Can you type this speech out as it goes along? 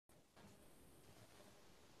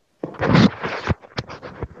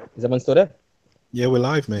Is everyone still there? Yeah, we're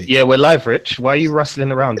live, mate. Yeah, we're live, Rich. Why are you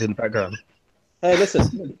rustling around in the background? Hey,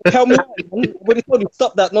 listen. Tell me, man. What do you told you?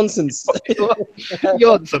 Stop that nonsense.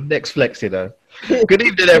 You're on some next flex, you know. Good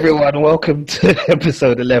evening, everyone. Welcome to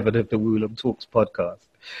episode 11 of the Woolham Talks podcast.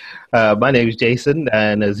 My name is Jason,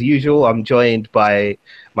 and as usual, I'm joined by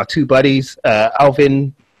my two buddies,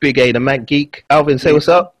 Alvin, Big A, the Mank Geek. Alvin, say what's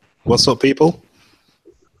up. What's up, people?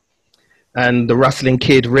 And the rustling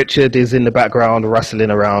kid, Richard, is in the background rustling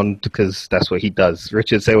around because that's what he does.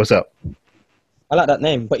 Richard, say what's up. I like that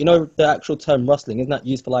name, but you know the actual term rustling, isn't that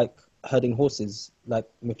used for like herding horses, like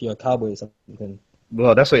if you're a cowboy or something?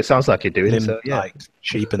 Well, that's what it sounds like you're doing. So, yeah. Like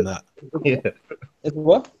sheep and that. Yeah. It's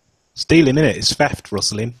what? Stealing, innit? It's theft,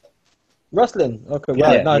 rustling. Rustling. Okay, Yeah,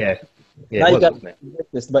 right. Now, yeah. now you got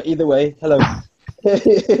this, but either way, hello.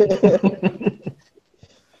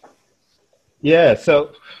 Yeah,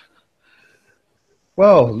 so,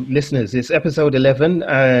 well, listeners, it's episode 11,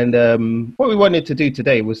 and what we wanted to do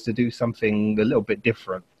today was to do something a little bit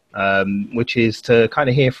different, which is to kind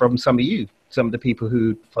of hear from some of you, some of the people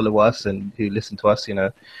who follow us and who listen to us. You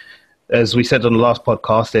know, as we said on the last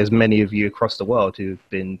podcast, there's many of you across the world who've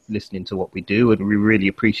been listening to what we do, and we really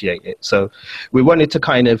appreciate it. So we wanted to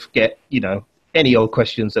kind of get, you know, any old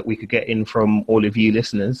questions that we could get in from all of you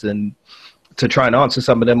listeners, and to try and answer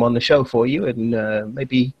some of them on the show for you, and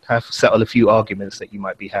maybe settle a few arguments that you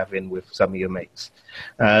might be having with some of your mates.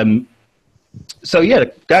 So yeah,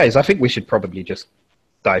 guys, I think we should probably just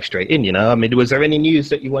dive straight in. You know, I mean, was there any news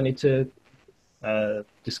that you wanted to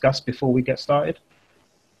discuss before we get started?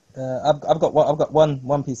 I've got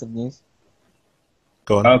one piece of news.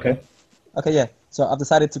 Go on. Okay. Okay, yeah. So I've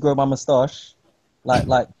decided to grow my moustache, like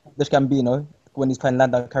Dish Gambino when he's playing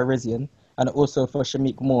Lando Calrissian, and also for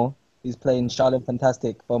Shamik Moore, who's playing Charlotte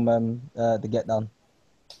Fantastic from The Get Down.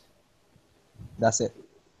 That's it.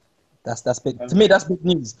 That's big. To me, that's big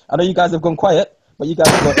news. I know you guys have gone quiet, but you guys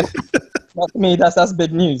have got. To me, that's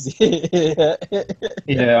big news.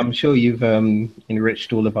 Yeah, I'm sure you've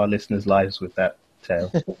enriched all of our listeners' lives with that tale.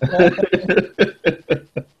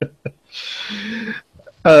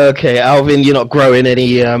 Okay, Alvin, you're not growing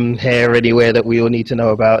any hair anywhere that we all need to know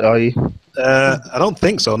about, are you? I don't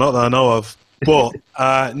think so, not that I know of. But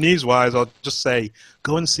news-wise, I'll just say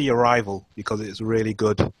go and see Arrival because it's really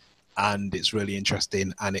good and it's really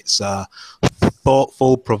interesting and it's a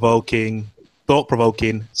thought-provoking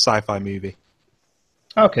sci-fi movie.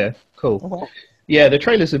 Okay, cool. Wow. Yeah, the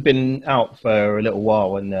trailers have been out for a little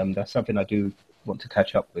while, and that's something I do want to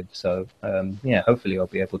catch up with. So, yeah, hopefully I'll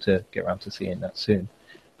be able to get around to seeing that soon.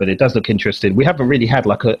 But it does look interesting. We haven't really had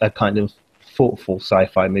like a kind of thoughtful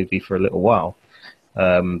sci-fi movie for a little while.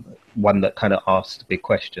 One that kind of asks big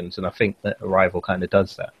questions, and I think that Arrival kind of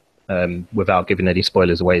does that without giving any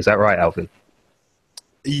spoilers away. Is that right, Alvin?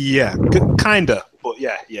 Yeah, kinda, but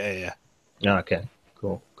yeah. Okay,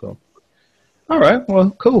 cool. All right,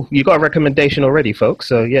 well, cool. You got a recommendation already, folks.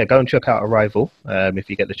 So yeah, go and check out Arrival if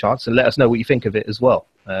you get the chance, and let us know what you think of it as well.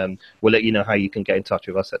 We'll let you know how you can get in touch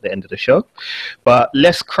with us at the end of the show. But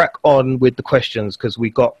let's crack on with the questions because we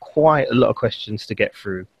got quite a lot of questions to get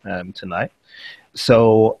through tonight.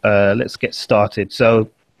 So let's get started. So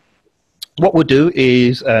what we'll do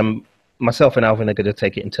is myself and Alvin are going to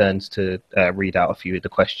take it in turns to read out a few of the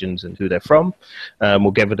questions and who they're from.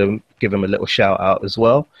 We'll give them a little shout out as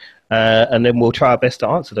well. And then we'll try our best to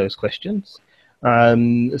answer those questions.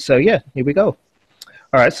 So yeah, here we go.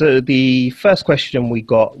 All right, so the first question we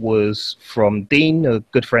got was from Dean, a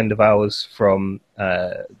good friend of ours from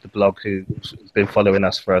the blog who's been following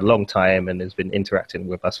us for a long time and has been interacting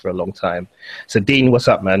with us for a long time. So Dean, what's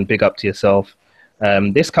up, man? Big up to yourself.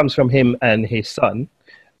 This comes from him and his son.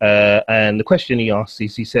 And the question he asked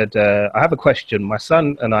is, he said, I have a question. My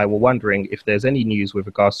son and I were wondering if there's any news with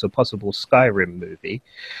regards to a possible Skyrim movie,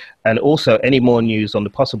 and also any more news on the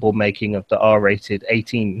possible making of the R-rated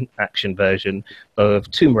 18 action version of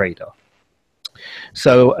Tomb Raider.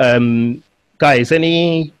 So, guys,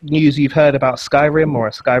 any news you've heard about Skyrim or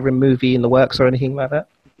a Skyrim movie in the works or anything like that?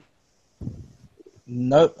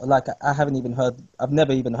 No, like I haven't even heard. I've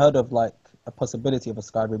never even heard of like a possibility of a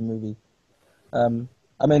Skyrim movie.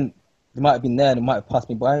 I mean, it might have been there and it might have passed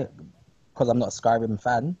me by because I'm not a Skyrim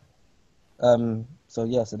fan. So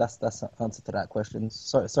yeah, so that's the answer to that question.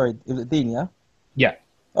 Sorry, is it Dean? Yeah. Yeah.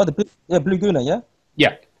 Oh, Blue Guna, yeah.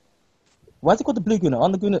 Yeah. Why is it called the Blue Guna?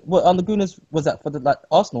 On the Gunas was that for the like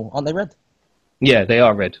Arsenal? Aren't they red? Yeah, they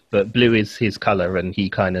are red, but blue is his color, and he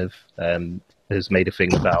kind of has made a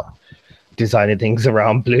thing about designing things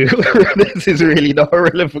around blue. This is really not a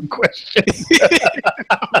relevant question.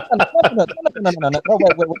 No,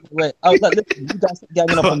 wait. I was like, listen, you guys are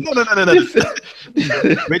ganging up on me.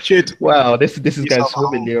 No. Richard. Wow, this is going Yourself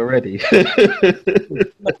swimmingly already.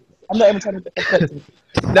 I'm not even trying to get deflected.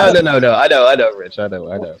 No. I know, Rich. I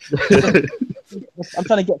know. I'm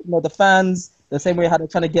trying to get to know the fans the same way how they're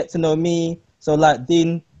trying to get to know me. So, like,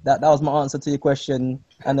 Dean, that was my answer to your question.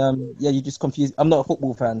 And yeah, you just confused. I'm not a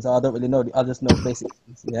football fan, so I don't really know. I just know basic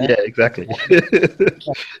things. Yeah, exactly.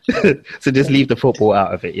 So just leave the football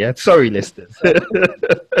out of it. Yeah, sorry, listeners.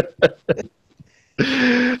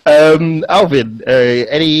 Alvin,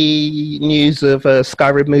 any news of a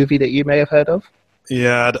Skyrim movie that you may have heard of?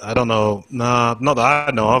 Yeah, I don't know. Nah, not that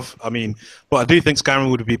I know of. I mean, but I do think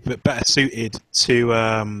Skyrim would be better suited to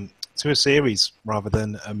a series rather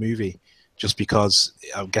than a movie, just because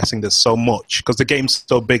I'm guessing there's so much. Because the game's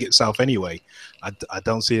so big itself anyway, I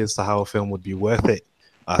don't see as to how a film would be worth it.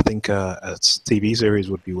 I think a TV series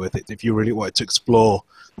would be worth it if you really wanted to explore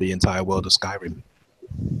the entire world of Skyrim.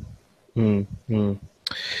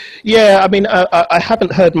 Yeah, I mean, I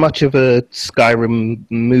haven't heard much of a Skyrim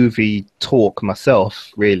movie talk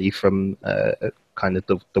myself, really, from kind of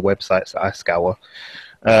the websites that I scour.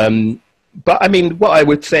 But I mean, what I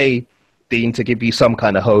would say, Dean, to give you some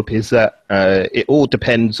kind of hope, is that it all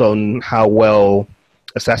depends on how well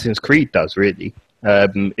Assassin's Creed does, really.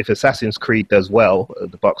 If Assassin's Creed does well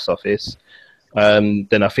at the box office,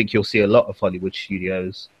 then I think you'll see a lot of Hollywood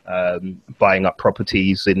studios buying up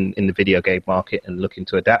properties in the video game market and looking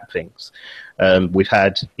to adapt things. We've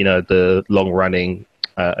had, the long-running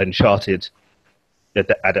Uncharted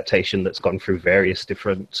adaptation that's gone through various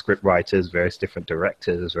different script writers, various different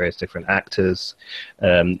directors, various different actors.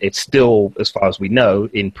 It's still, as far as we know,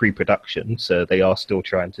 in pre-production, so they are still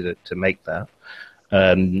trying to make that.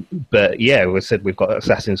 But yeah, we said we've got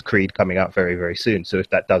Assassin's Creed coming out very, very soon. So if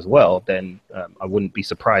that does well, then I wouldn't be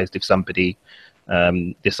surprised if somebody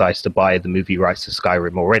decides to buy the movie rights to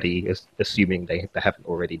Skyrim already, assuming they haven't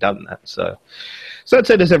already done that. So I'd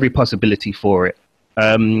say there's every possibility for it.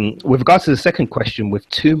 With regards to the second question with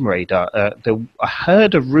Tomb Raider, I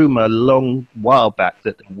heard a rumor a long while back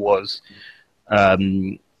that there was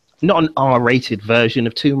not an R-rated version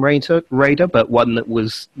of Tomb Raider, but one that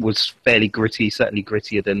was fairly gritty, certainly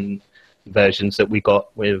grittier than versions that we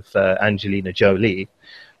got with Angelina Jolie.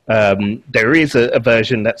 There is a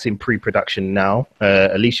version that's in pre-production now.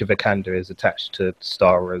 Alicia Vikander is attached to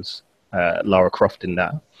star as Lara Croft in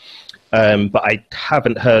that. But I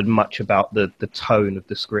haven't heard much about the tone of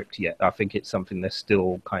the script yet. I think it's something they're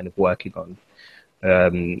still kind of working on.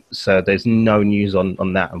 So there's no news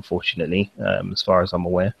on that, unfortunately, as far as I'm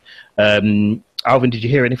aware. Alvin, did you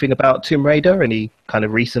hear anything about Tomb Raider? Any kind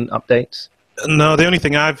of recent updates? No, the only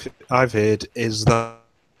thing I've heard is that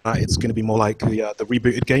it's going to be more like the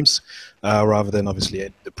rebooted games, rather than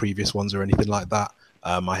obviously the previous ones or anything like that.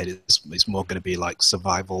 I heard it's more going to be like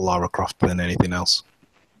survival Lara Croft than anything else.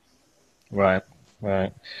 Right.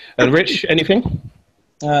 And Rich, anything?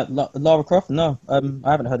 Lara Croft? No, I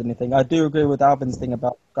haven't heard anything. I do agree with Alvin's thing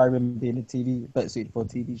about Skyrim being better suited for a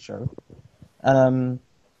TV show. And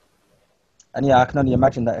yeah, I can only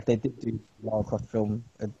imagine that if they did do a Lara Croft film,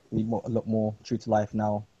 it'd be a lot more true to life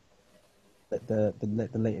now that the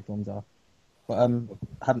later films are. But I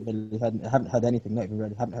haven't heard anything. Not even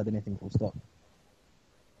really. Haven't heard anything. Full stop.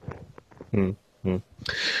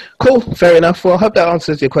 Cool, fair enough. Well, I hope that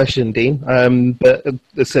answers your question, Dean. But as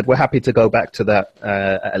I said, we're happy to go back to that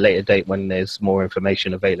at a later date when there's more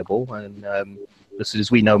information available. And as soon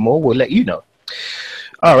as we know more, we'll let you know.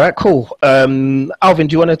 All right, cool. Alvin,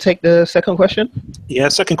 do you want to take the second question? Yeah,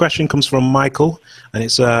 second question comes from Michael, and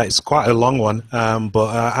it's quite a long one.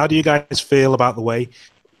 But how do you guys feel about the way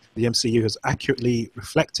the MCU has accurately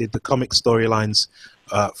reflected the comic storylines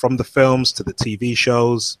from the films to the TV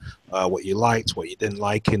shows, what you liked, what you didn't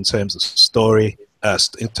like in terms of story,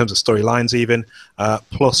 in terms of storylines even.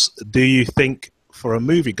 Plus, do you think for a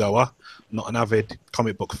moviegoer, not an avid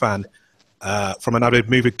comic book fan, from an avid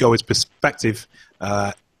moviegoer's perspective,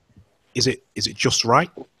 is it just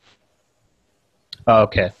right?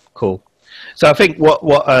 Okay, cool. So I think what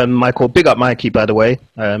Michael, big up Mikey, by the way.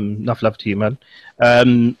 Enough love to you, man.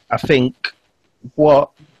 I think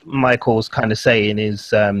what Michael's kind of saying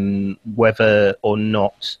is whether or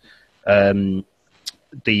not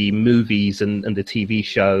the movies and the TV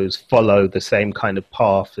shows follow the same kind of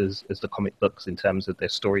path as the comic books in terms of their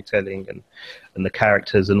storytelling and the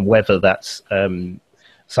characters, and whether that's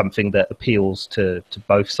something that appeals to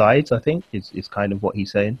both sides, I think, is kind of what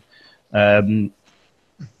he's saying.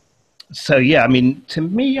 So, yeah, I mean, to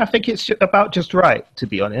me, I think it's about just right, to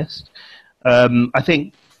be honest. I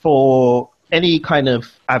think for any kind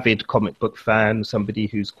of avid comic book fan, somebody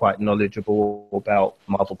who's quite knowledgeable about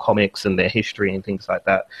Marvel Comics and their history and things like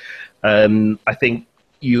that, I think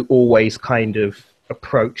you always kind of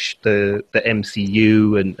approach the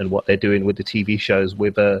MCU and what they're doing with the TV shows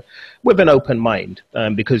with an open mind,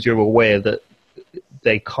 because you're aware that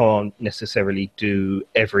they can't necessarily do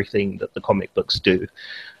everything that the comic books do,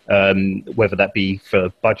 whether that be for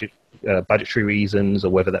budgetary reasons, or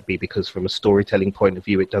whether that be because from a storytelling point of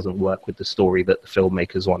view it doesn't work with the story that the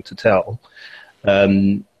filmmakers want to tell.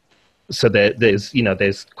 So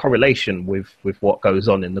there's correlation with what goes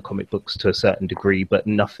on in the comic books to a certain degree, but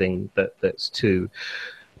nothing that's too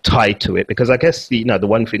tied to it, because I guess the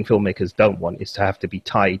one thing filmmakers don't want is to have to be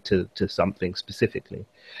tied to something specifically.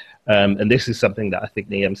 And this is something that I think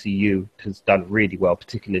the MCU has done really well,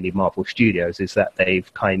 particularly Marvel Studios, is that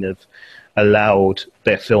they've kind of allowed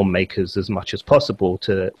their filmmakers as much as possible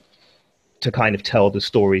to kind of tell the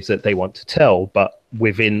stories that they want to tell, but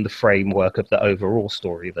within the framework of the overall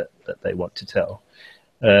story that they want to tell.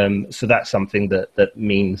 So that's something that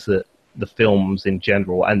means that the films in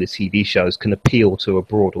general and the TV shows can appeal to a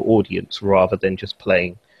broader audience rather than just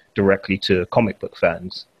playing directly to comic book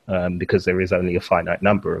fans, because there is only a finite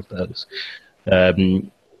number of those.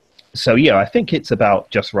 So yeah, I think it's about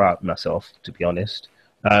just right myself, to be honest.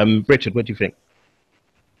 Richard, what do you think?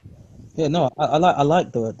 Yeah, no, I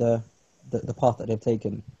like the path that they've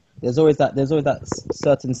taken. There's always that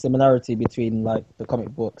certain similarity between like the comic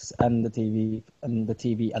books and the TV and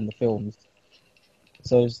the films.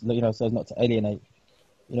 So as not to alienate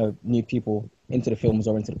new people into the films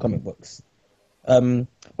or into the comic books. But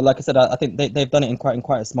like I said, I think they've done it in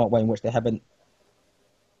quite a smart way, in which they haven't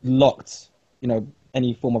locked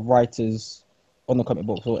any form of writers on the comic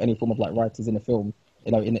books or any form of like writers in the film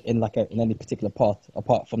in any particular part,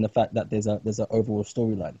 apart from the fact that there's an overall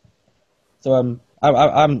storyline. So I'm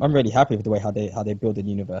really happy with the way how they build a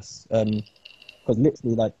universe. Because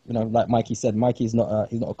literally, like Mikey said, Mikey's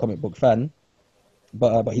not a comic book fan,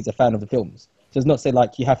 but he's a fan of the films. So it's not say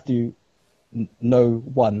like you have to know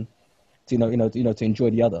one to to enjoy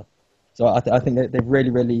the other. So I think that they've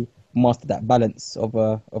really mastered that balance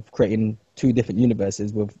of creating two different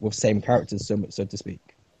universes with same characters, so to speak.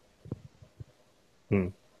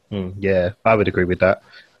 Yeah, I would agree with that.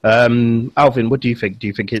 Alvin, what do you think? Do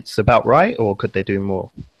you think it's about right, or could they do more?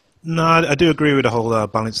 No, I do agree with the whole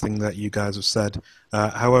balance thing that you guys have said.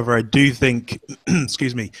 However, I do think,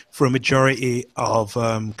 excuse me, for a majority of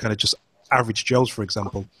kind of just average Joes, for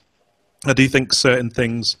example, I do think certain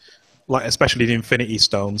things, like especially the Infinity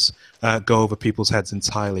Stones, go over people's heads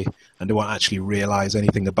entirely, and they won't actually realize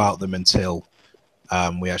anything about them until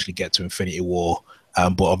we actually get to Infinity War.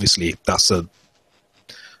 But obviously, that's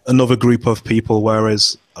another group of people,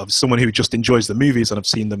 whereas someone who just enjoys the movies and I've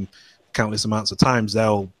seen them countless amounts of times,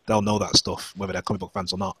 they'll know that stuff, whether they're comic book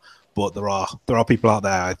fans or not. But there are people out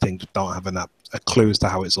there, I think, don't have a clue as to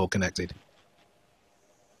how it's all connected.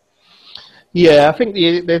 Yeah, I think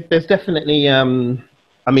there's definitely.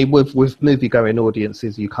 I mean, with movie-going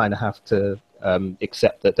audiences, you kind of have to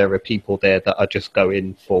accept that there are people there that are just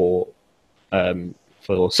going for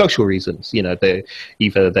social reasons.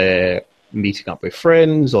 They're meeting up with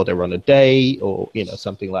friends, or they're on a date, or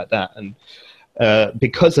something like that, and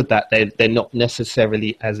because of that, they're not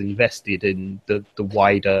necessarily as invested in the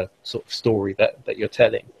wider sort of story that you're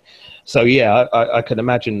telling. So yeah, I can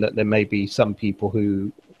imagine that there may be some people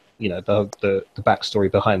who, the backstory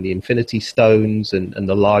behind the Infinity Stones and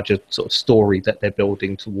the larger sort of story that they're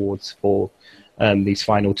building towards for these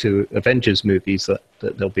final two Avengers movies that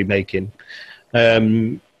they'll be making,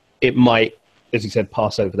 it might, as you said,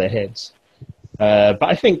 pass over their heads. But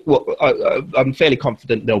I think I'm fairly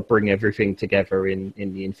confident they'll bring everything together in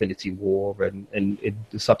the Infinity War and in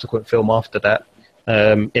the subsequent film after that,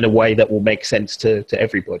 in a way that will make sense to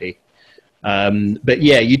everybody. But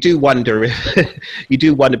yeah, you do wonder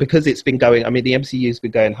because it's been going. I mean, the MCU's been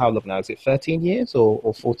going how long now? Is it 13 years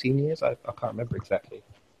or 14 years? I can't remember exactly.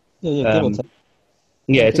 Yeah, give or take.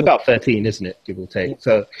 Yeah, it's about 13, isn't it, give or take?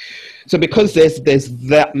 Yeah. So because there's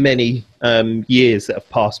that many years that have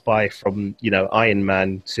passed by from Iron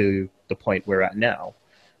Man to the point we're at now,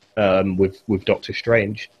 with Doctor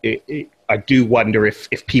Strange, I do wonder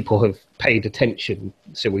if people have paid attention,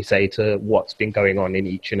 shall we say, to what's been going on in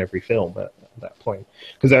each and every film at that point,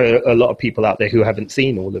 because there are a lot of people out there who haven't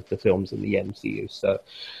seen all of the films in the MCU, so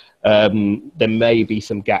there may be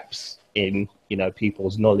some gaps in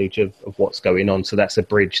people's knowledge of what's going on. So that's a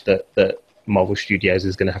bridge that Marvel Studios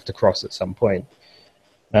is going to have to cross at some point.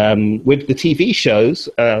 With the TV shows,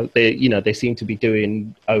 they seem to be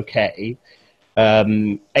doing okay.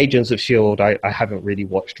 Agents of S.H.I.E.L.D. I haven't really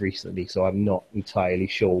watched recently, so I'm not entirely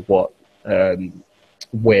sure what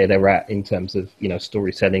where they're at in terms of, you know,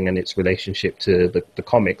 storytelling and its relationship to the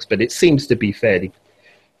comics, but it seems to be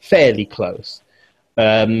fairly close.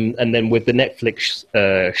 And then with the Netflix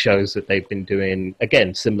shows that they've been doing,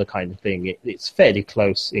 again, similar kind of thing. It's fairly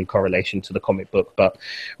close in correlation to the comic book, but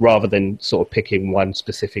rather than sort of picking one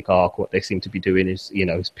specific arc, what they seem to be doing is, you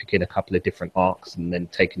know, is picking a couple of different arcs and then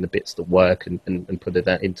taking the bits that work and putting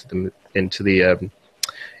that into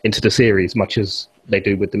the series, much as they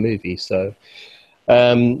do with the movie. So,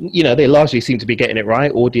 you know, they largely seem to be getting it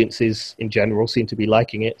right. Audiences in general seem to be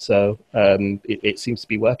liking it, so it seems to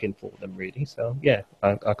be working for them, really. So, yeah,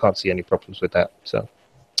 I can't see any problems with that. So,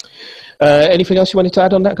 anything else you wanted to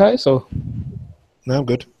add on that, guys? Or No, I'm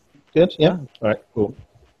good. good? Yeah. All right. Cool.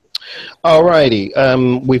 All righty.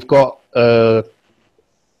 We've got a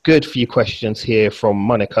good few questions here from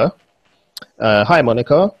Monica. Hi,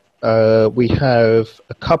 Monica. We have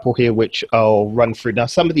a couple here which I'll run through. Now,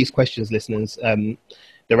 some of these questions, listeners,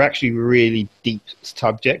 they're actually really deep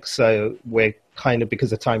subjects. So we're kind of,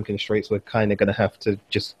 because of time constraints, we're kind of going to have to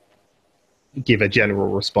just give a general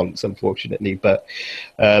response, unfortunately. But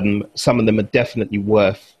some of them are definitely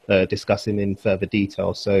worth discussing in further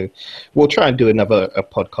detail. So we'll try and do a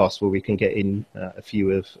podcast where we can get in a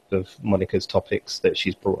few of Monica's topics that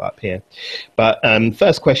she's brought up here. But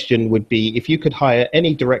first question would be, if you could hire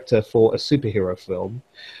any director for a superhero film,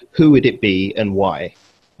 who would it be and why?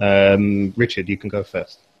 Richard, you can go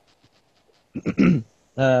first.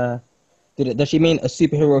 Does she mean a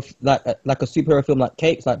superhero like a superhero film like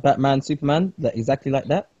Capes, like Batman, Superman, that exactly like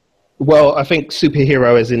that? Well, I think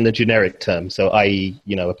superhero is in the generic term, so i.e.,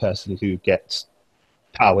 you know, a person who gets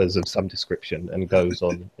powers of some description and goes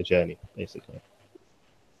on a journey, basically.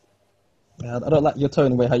 I don't like your tone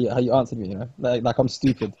and way how you answered me. You know, like I'm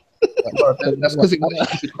stupid. Well, that's because it was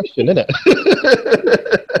a stupid question, isn't it?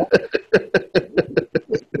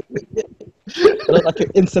 I don't like your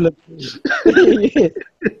insolent.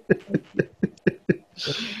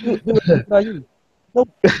 No,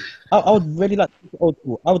 I would really like to old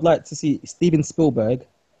school. I would like to see Steven Spielberg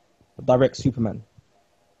direct Superman.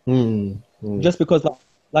 Just because,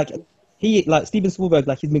 like Steven Spielberg,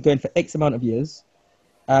 like he's been going for X amount of years,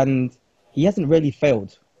 and he hasn't really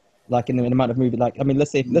failed, like in the amount of movies. Like, I mean,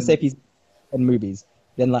 let's say if he's 10 movies,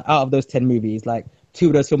 then like out of those 10 movies, like 2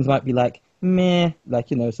 of those films might be like meh,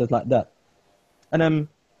 like, you know, so it's like that. And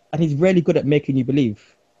he's really good at making you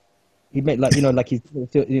believe. He made like, you know, like he's done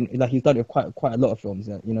it with quite a lot of films,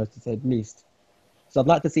 you know, to say the least. So I'd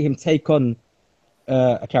like to see him take on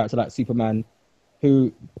a character like Superman,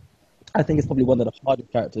 who I think is probably one of the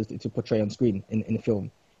hardest characters to portray on screen in a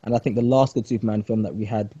film. And I think the last good Superman film that we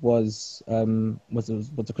had was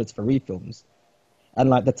the Christopher Reeve films, and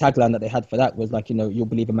like the tagline that they had for that was like, you know, you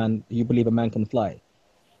believe a man can fly,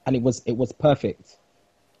 and it was perfect.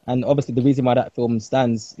 And obviously, the reason why that film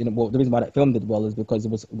stands, you know, well, the reason why that film did well is because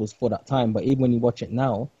it was for that time. But even when you watch it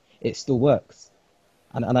now, it still works.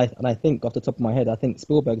 And I think off the top of my head, I think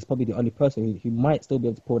Spielberg is probably the only person who might still be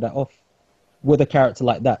able to pull that off with a character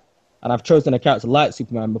like that. And I've chosen a character like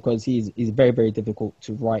Superman because he's very, very difficult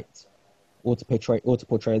to write or to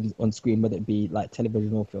portray on screen, whether it be like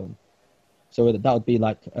television or film. So that would be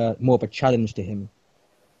like more of a challenge to him.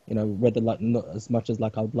 You know, whether like not as much as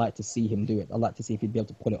like I would like to see him do it. I'd like to see if he'd be able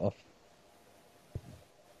to pull it off.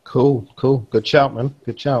 Cool. Good shout, man.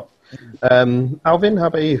 Good shout. Alvin, how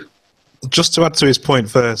about you? Just to add to his point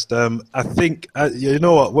first, I think, you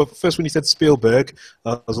know what, well, first when you said Spielberg,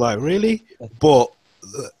 I was like, really? But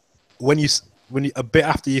when you a bit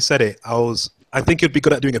after you said it, I think he'd be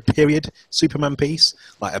good at doing a period Superman piece,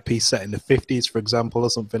 like a piece set in the 50s, for example, or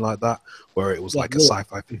something like that, where it was like a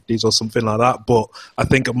sci-fi 50s or something like that. But I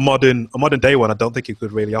think a modern day one, I don't think he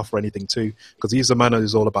could really offer anything to, because he's a man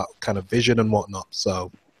who's all about kind of vision and whatnot. So,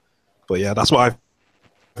 but yeah, that's what I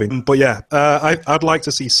think. But yeah, I'd like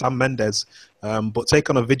to see Sam Mendes, but take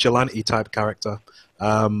on a vigilante type character.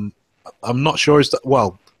 I'm not sure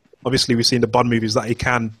well, obviously we've seen the Bond movies that he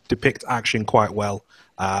can depict action quite well.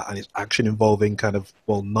 And it's action involving kind of,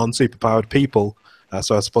 well, non-superpowered people.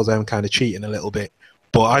 So I suppose I'm kind of cheating a little bit.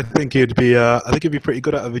 But I think he'd be pretty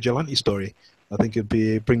good at a vigilante story. I think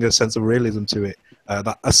it'd bring a sense of realism to it.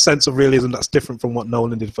 A sense of realism that's different from what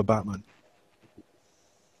Nolan did for Batman.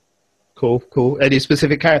 Cool. Any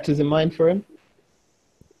specific characters in mind for him?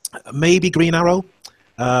 Maybe Green Arrow.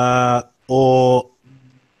 Or...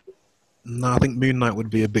 No, I think Moon Knight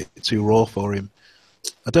would be a bit too raw for him.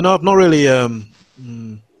 I don't know. I've not really...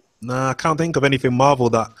 I can't think of anything Marvel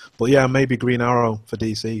that, but yeah, maybe Green Arrow for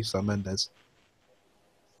DC, Sam Mendes.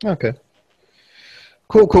 Okay.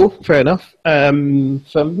 Cool. Fair enough.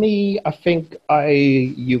 For me, I think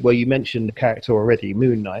you mentioned the character already,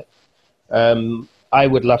 Moon Knight. I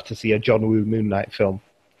would love to see a John Woo Moon Knight film,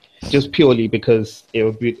 just purely because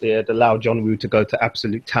it'd allow John Woo to go to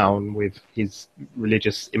absolute town with his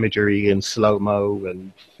religious imagery and slow-mo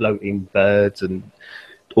and floating birds and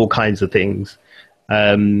all kinds of things.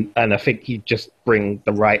 And I think he'd just bring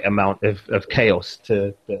the right amount of chaos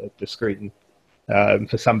to the screen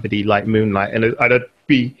for somebody like Moon Knight. And I'd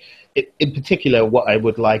be, in particular, what I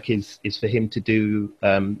would like is for him to do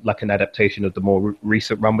like an adaptation of the more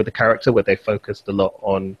recent run with the character, where they focused a lot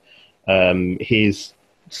on his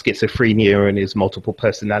schizophrenia and his multiple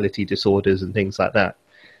personality disorders and things like that.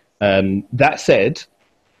 That said,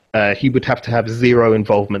 he would have to have zero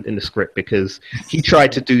involvement in the script, because he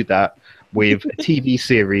tried to do that with a TV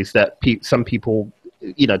series that some people,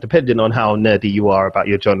 you know, depending on how nerdy you are about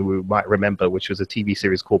your John Woo, might remember, which was a TV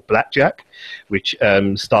series called Blackjack, which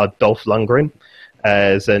starred Dolph Lundgren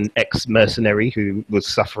as an ex-mercenary who was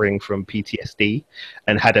suffering from PTSD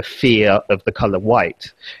and had a fear of the color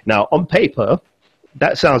white. Now, on paper,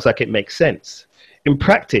 that sounds like it makes sense. In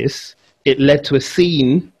practice, it led to a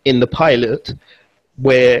scene in the pilot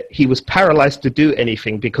where he was paralyzed to do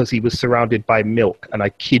anything because he was surrounded by milk. And I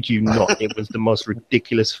kid you not, it was the most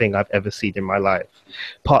ridiculous thing I've ever seen in my life.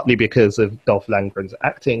 Partly because of Dolph Lundgren's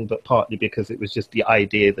acting, but partly because it was just the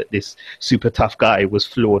idea that this super tough guy was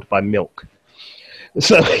floored by milk.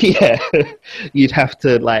 So yeah, you'd have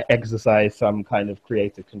to like exercise some kind of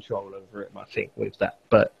creative control over it, I think, with that.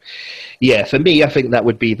 But yeah, for me, I think that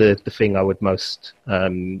would be the thing I would most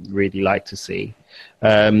really like to see.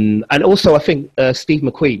 And also, I think Steve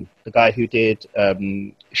McQueen, the guy who did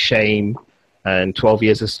Shame and 12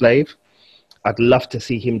 Years a Slave, I'd love to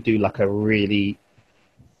see him do like a really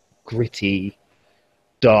gritty,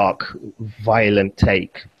 dark, violent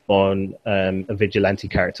take on a vigilante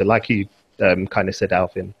character, like you kind of said,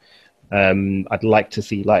 Alvin. I'd like to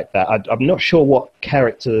see like that. I'm not sure what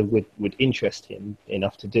character would interest him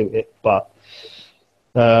enough to do it, but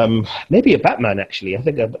maybe a Batman, actually. I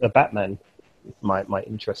think a Batman might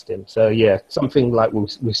interest him. So yeah, something like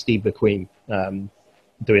with Steve McQueen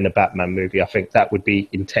doing a Batman movie. I think that would be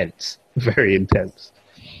intense, very intense.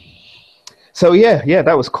 So yeah,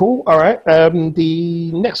 that was cool. All right.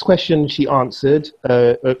 The next question she asked,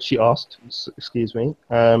 excuse me,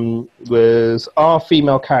 was, are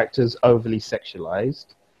female characters overly sexualized?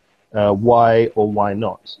 Why or why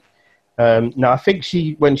not? Now, I think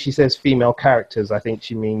when she says female characters, I think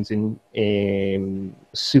she means in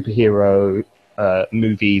superhero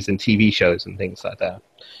movies and TV shows and things like that.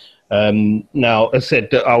 Now, as I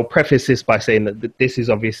said, I'll preface this by saying that this is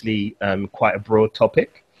obviously quite a broad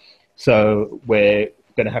topic. So we're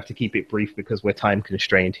going to have to keep it brief because we're time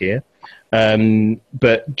constrained here.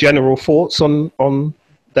 But general thoughts on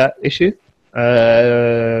that issue?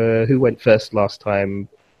 Who went first last time?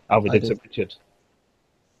 Alvin did. Richard.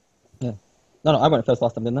 Yeah. No, I went first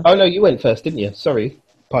last time, didn't I? Oh, no, you went first, didn't you? Sorry.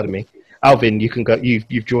 Pardon me. Alvin, you can go.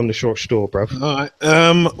 You've drawn the short straw, bro. All right.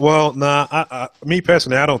 Well, nah. Me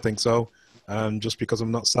personally, I don't think so. Just because I'm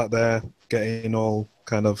not sat there getting all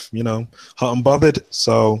kind of, hot and bothered.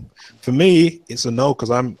 So for me, it's a no, because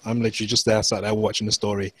I'm literally just sat there watching the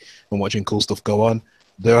story and watching cool stuff go on.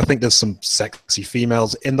 I think there's some sexy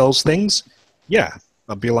females in those things. Yeah,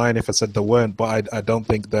 I'd be lying if I said there weren't, but I don't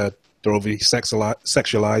think that they're overly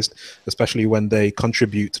sexualized, especially when they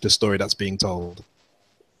contribute to the story that's being told.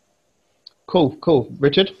 Cool.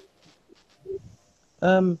 Richard?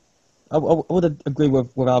 I would agree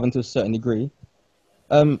with Alvin to a certain degree.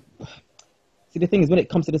 See, the thing is, when it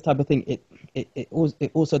comes to this type of thing, it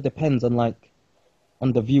also depends on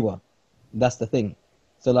the viewer. That's the thing.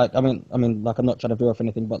 So like, I mean, like, I'm not trying to veer off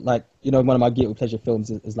anything, but like, one of my guilty pleasure films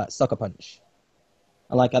is like Sucker Punch.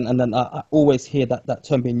 And then I always hear that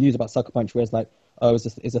term being used about Sucker Punch, where it's like, oh, it's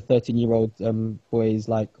a 13-year-old boy's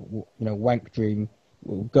like, wank dream,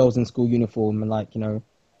 girls in school uniform, and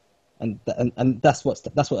and that's what's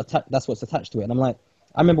attached to it. And I'm like,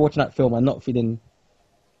 I remember watching that film and not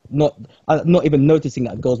even noticing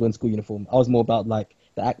that girls were in school uniform. I was more about like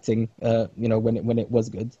the acting, when it was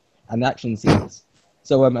good, and the action scenes.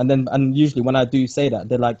 So and usually when I do say that,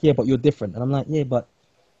 they're like, yeah, but you're different, and I'm like, yeah, but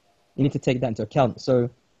you need to take that into account. So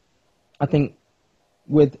I think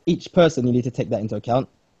with each person, you need to take that into account.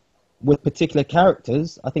 With particular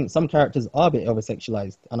characters, I think some characters are a bit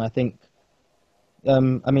over-sexualized, and I think,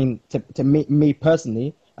 to me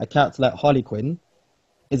personally, a character like Harley Quinn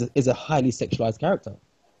is a highly sexualized character.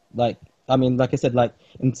 Like I said, like,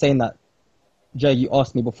 in saying that, Jay, you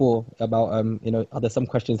asked me before about, are there some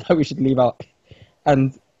questions that we should leave out?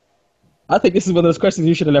 And I think this is one of those questions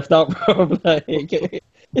you should have left out, bro.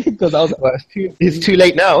 because I was. Well, it's too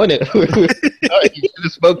late now, isn't it? You should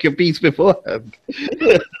have spoke your piece beforehand.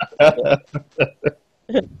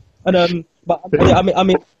 And but yeah, I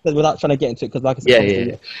mean, without trying to get into it, because like I said,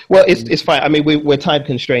 Yeah. Well, it's fine. I mean, we're time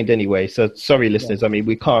constrained anyway, so sorry, listeners. I mean,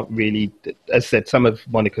 we can't really, as I said, some of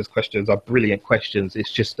Monica's questions are brilliant questions.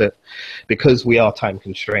 It's just that because we are time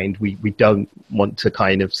constrained, we don't want to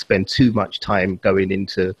kind of spend too much time going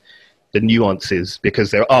into the nuances,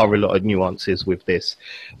 because there are a lot of nuances with this.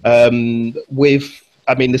 I mean,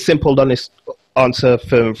 the simple, honest answer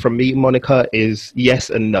from me, Monica, is yes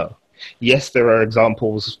and no. Yes, there are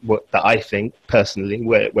examples that I think personally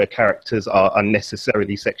where characters are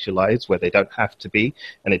unnecessarily sexualized, where they don't have to be,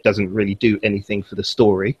 and it doesn't really do anything for the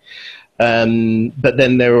story. But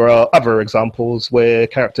then there are other examples where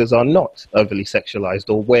characters are not overly sexualized,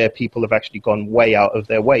 or where people have actually gone way out of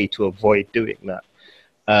their way to avoid doing that.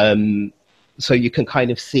 So you can kind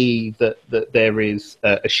of see that there is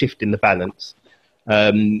a shift in the balance.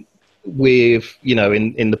 With,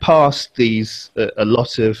 in the past, a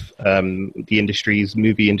lot of the industries,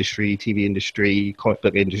 movie industry, TV industry, comic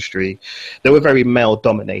book industry, they were very male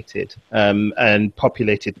dominated, and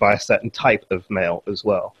populated by a certain type of male as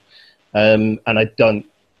well. And I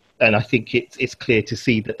think it's clear to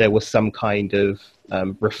see that there was some kind of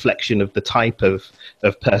reflection of the type of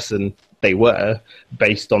person they were,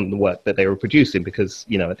 based on the work that they were producing, because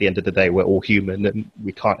at the end of the day, we're all human, and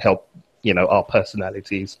we can't help our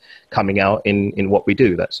personalities coming out in what we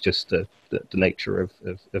do. That's just the nature of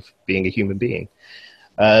being a human being.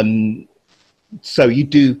 So you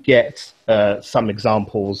do get some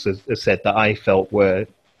examples, as said, that I felt were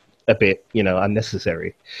a bit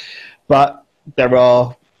unnecessary, but there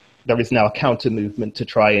is now a counter movement to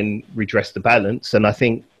try and redress the balance. And I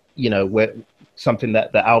think where something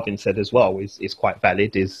that Alvin said as well is quite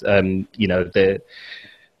valid, is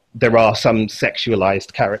there are some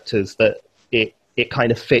sexualized characters that it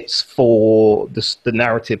kind of fits for the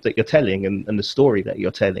narrative that you're telling, and the story that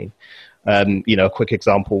you're telling. A quick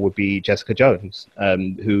example would be Jessica Jones,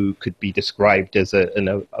 who could be described as an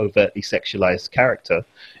overtly sexualized character,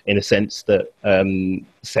 in a sense that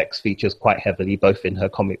sex features quite heavily both in her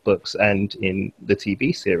comic books and in the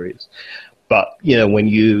TV series. But when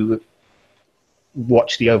you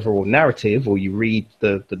watch the overall narrative, or you read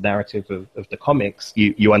the narrative of the comics,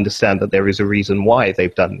 you understand that there is a reason why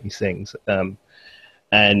they've done these things.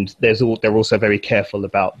 And they're also very careful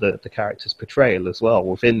about the character's portrayal as well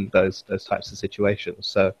within those types of situations.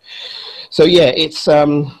 So yeah, it's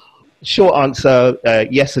short answer,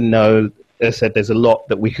 yes and no. As I said, there's a lot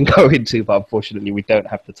that we can go into, but unfortunately we don't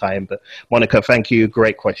have the time. But Monica, thank you.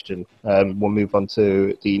 Great question. We'll move on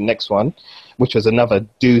to the next one, which was another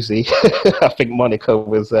doozy. I think Monica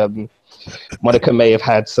may have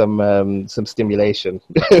had some stimulation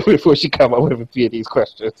before she came up with a few of these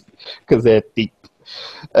questions, because they're deep.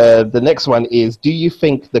 The next one is, do you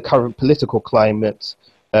think the current political climate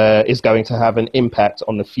is going to have an impact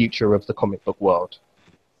on the future of the comic book world?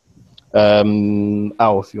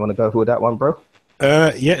 Al, if you want to go with that one, bro.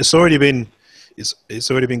 Yeah, it's already been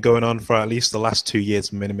going on for at least the last 2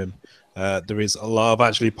 years minimum. There is a lot of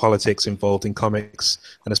actually politics involved in comics,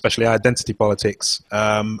 and especially identity politics.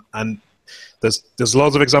 And there's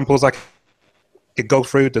loads of examples I could go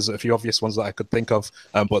through. There's a few obvious ones that I could think of,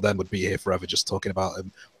 but then would be here forever just talking about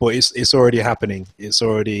them. But it's already happening. It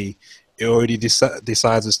already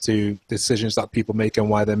decides as to decisions that people make and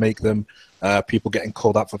why they make them. People getting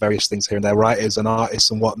called out for various things here and there, writers and artists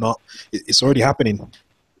and whatnot. It's already happening.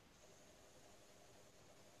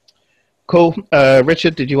 Cool.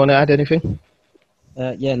 Richard, did you want to add anything?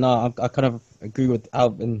 Yeah, no, I kind of agree with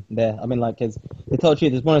Alvin there. I mean, like, to tell you the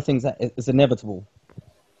truth, it's one of the things that is inevitable.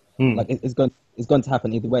 Like, it's going to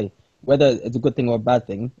happen either way. Whether it's a good thing or a bad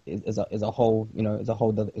thing is a whole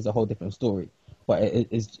different story. But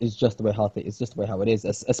it's just the way how it is,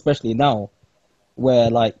 especially now, where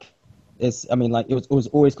like it was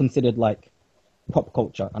always considered like pop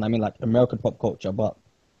culture, and I mean like American pop culture, but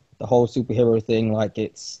the whole superhero thing, like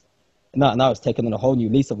it's now it's taken on a whole new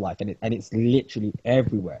lease of life, and it's literally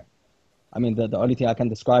everywhere. I mean, the only thing I can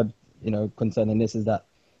describe, concerning this is that,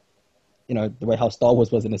 the way how Star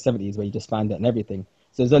Wars was in the 70s, where you just find it and everything.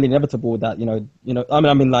 So it's only inevitable that,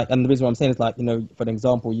 I mean, like, and the reason why I'm saying is like, for an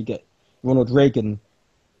example, you get Ronald Reagan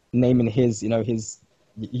naming his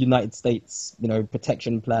United States,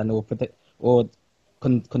 protection plan or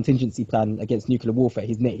contingency plan against nuclear warfare.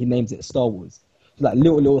 He names it Star Wars. So like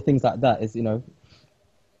little things like that is,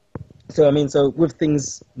 So I mean, so with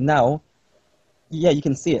things now, yeah, you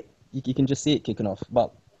can see it. You can just see it kicking off.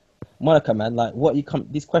 But Monica, man, like what you come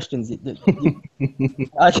these questions.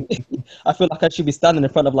 I, I feel like I should be standing in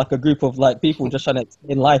front of like a group of like people just trying to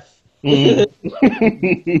explain life. Mm.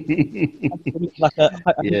 Like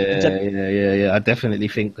Yeah. I definitely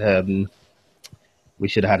think we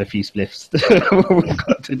should have had a few spliffs when we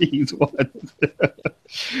got to these ones.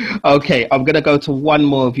 Okay, I'm going to go to one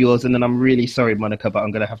more of yours, and then I'm really sorry, Monica, but I'm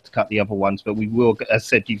going to have to cut the other ones. But we will, as I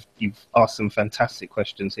said, you've asked some fantastic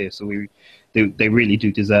questions here, so they really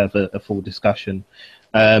do deserve a full discussion.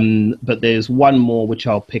 But there's one more which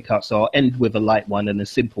I'll pick up, so I'll end with a light one and a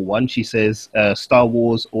simple one. She says, Star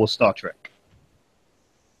Wars or Star Trek?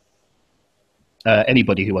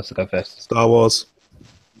 Anybody who wants to go first? Star Wars.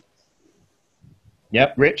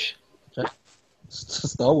 Yep, Rich?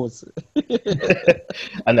 Star Wars.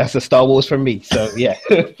 And that's a Star Wars from me. So yeah,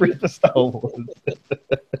 free for Star Wars.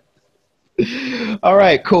 All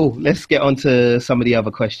right, cool. Let's get on to some of the other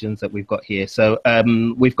questions that we've got here. So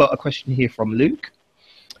we've got a question here from Luke.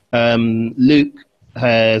 Luke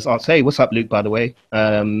has asked, hey, what's up, Luke, by the way?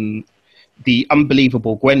 The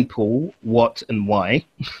unbelievable Gwenpool, what and why?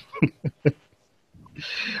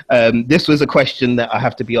 This was a question that I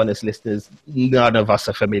have to be honest, listeners, none of us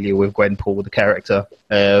are familiar with Gwenpool, the character.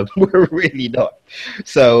 We're really not.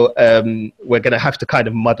 So we're going to have to kind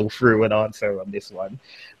of muddle through an answer on this one.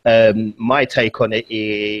 My take on it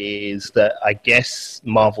is that I guess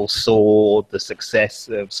Marvel saw the success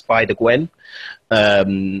of Spider-Gwen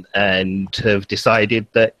and have decided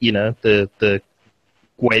that, you know, the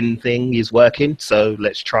Gwen thing is working, so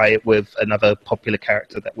let's try it with another popular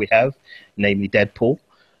character that we have, namely Deadpool,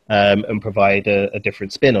 and provide a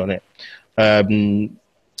different spin on it.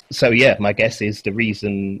 So yeah, my guess is the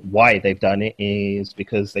reason why they've done it is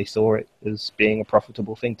because they saw it as being a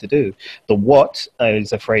profitable thing to do. The what I'm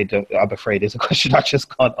afraid is a question I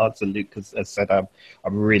just can't answer, Luke, because as I said, I'm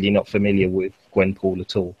really not familiar with Gwenpool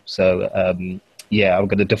at all. So yeah, I'm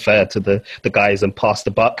going to defer to the guys and pass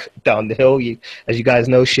the buck down the hill. As you guys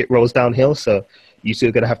know, shit rolls downhill, so you two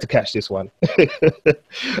are going to have to catch this one.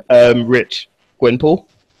 Rich, Gwenpool?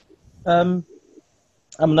 I'm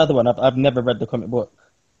another one. I've never read the comic book.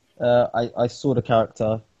 I saw the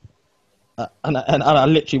character, and I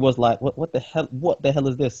literally was like, what the hell? What the hell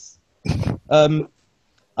is this? I'm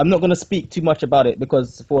not going to speak too much about it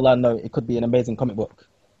because, for all I know, it could be an amazing comic book.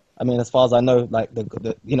 I mean, as far as I know, like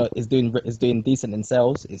the you know, it's doing decent in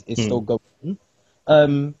sales. It's still going.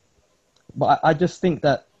 But I just think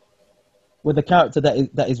that with a character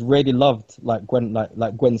that is really loved, like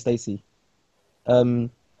Gwen Stacy,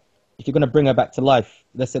 if you're gonna bring her back to life,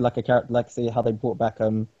 let's say like a character, like say how they brought back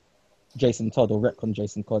Jason Todd, or retconned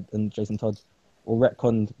Jason Todd, or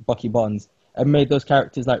retconned Bucky Barnes, and made those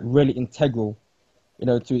characters like really integral, to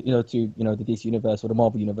the DC universe or the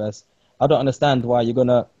Marvel universe. I don't understand why you're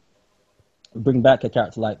gonna bring back a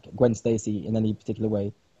character like Gwen Stacy in any particular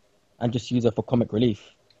way and just use her for comic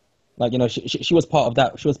relief. Like, she was part of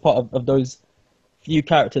that. She was part of those few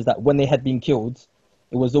characters that when they had been killed,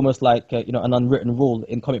 it was almost like an unwritten rule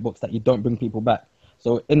in comic books that you don't bring people back.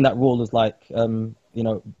 So in that rule is like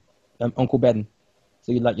Uncle Ben.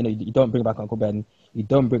 So you don't bring back Uncle Ben. You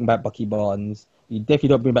don't bring back Bucky Barnes. You definitely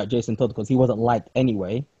don't bring back Jason Todd because he wasn't liked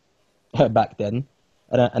anyway back then.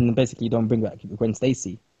 And basically you don't bring back Gwen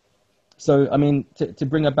Stacy. So I mean, to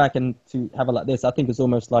bring her back and to have her like this, I think it's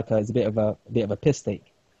almost like it's a bit of a piss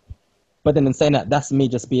take. But then in saying that, that's me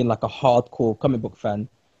just being like a hardcore comic book fan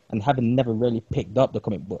and having never really picked up the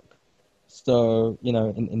comic book. So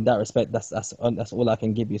in that respect, that's all I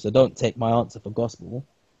can give you. So don't take my answer for gospel.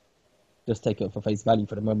 Just take it for face value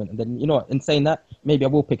for the moment. And then in saying that, maybe I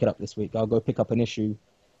will pick it up this week. I'll go pick up an issue,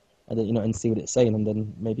 and then and see what it's saying, and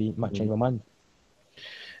then maybe it might change my mind.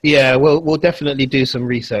 Yeah, we'll definitely do some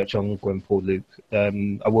research on Gwenpool, Luke. I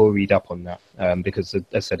will read up on that because, as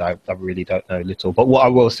I said, I really don't know little. But what I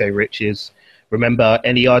will say, Rich, is remember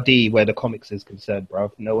NERD where the comics is concerned,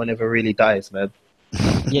 bro. No one ever really dies, man.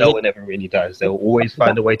 No one ever really dies. They'll always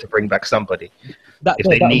find a way to bring back somebody. If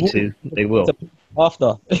they need to, they will.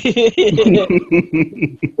 After.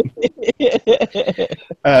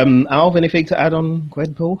 Alv, anything to add on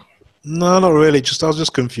Gwenpool? No, not really. I was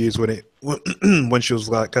just confused when she was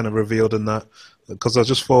like kind of revealed in that, because I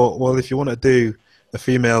just thought, well, if you want to do a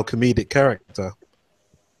female comedic character,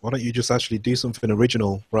 why don't you just actually do something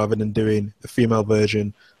original rather than doing a female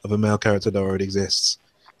version of a male character that already exists?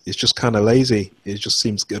 It's just kind of lazy. It just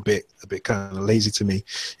seems a bit kind of lazy to me.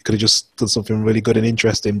 You could have just done something really good and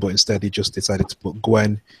interesting, but instead he just decided to put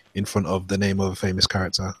Gwen in front of the name of a famous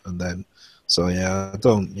character, and then. So yeah,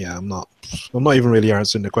 I'm not even really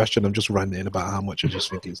answering the question. I'm just ranting about how much I just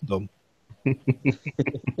think it's dumb.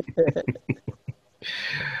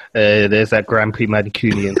 There's that Grand Prix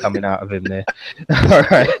Mancunian coming out of him there. All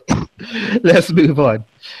right, let's move on.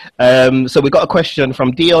 So we got a question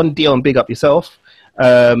from Dion. Dion, big up yourself.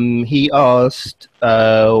 He asked,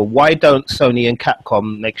 why don't Sony and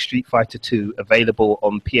Capcom make Street Fighter 2 available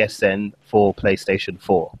on PSN for PlayStation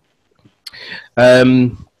 4?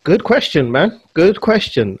 Good question, man. Good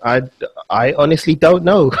question. I honestly don't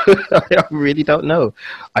know. I really don't know.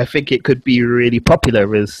 I think it could be really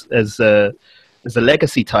popular as a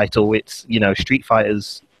legacy title. It's, you know, Street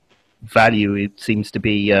Fighter's value, it seems to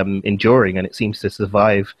be enduring, and it seems to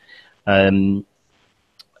survive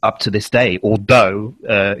up to this day. Although,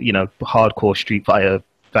 you know, hardcore Street Fighter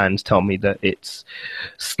fans tell me that it's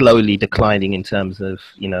slowly declining in terms of,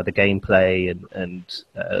 you know, the gameplay and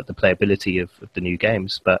the playability of the new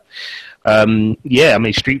games. But yeah, I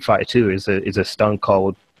mean, Street Fighter 2 is a stone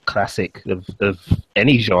cold classic of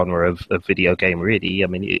any genre of video game, really. I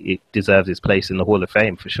mean, it deserves its place in the Hall of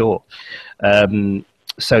Fame for sure.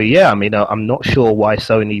 So yeah, I mean, I'm not sure why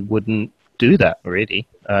Sony wouldn't do that, really.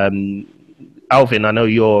 Alvin, I know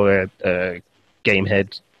you're a game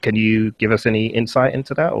head. Can you give us any insight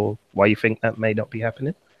into that, or why you think that may not be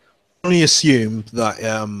happening? I only assume that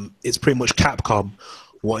it's pretty much Capcom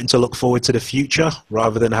wanting to look forward to the future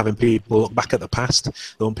rather than having people look back at the past.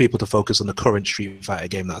 They want people to focus on the current Street Fighter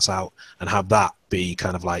game that's out and have that be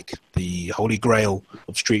kind of like the holy grail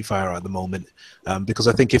of Street Fighter at the moment. Because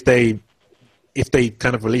I think if they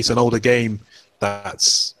kind of release an older game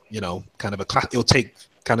that's, you know, kind of it'll take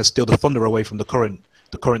kind of steal the thunder away from the current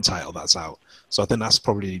title that's out. So I think that's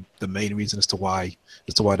probably the main reason as to why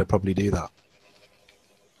they probably do that.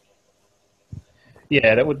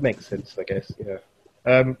 Yeah, that would make sense, I guess. Yeah.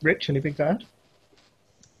 Rich, anything to add?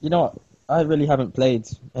 You know what? I really haven't played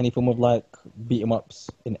any form of like beat 'em ups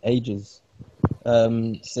in ages.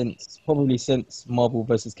 Since Marvel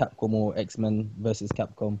vs. Capcom or X-Men vs.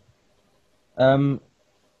 Capcom.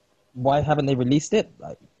 Why haven't they released it?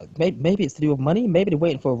 Like, maybe it's to do with money. Maybe they're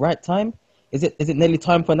waiting for a right time. Is it nearly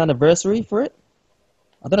time for an anniversary for it?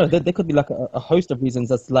 I don't know. There could be like a host of reasons.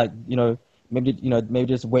 That's like, maybe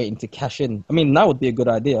just waiting to cash in. I mean, that would be a good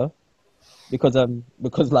idea, because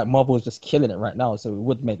like Marvel is just killing it right now, so it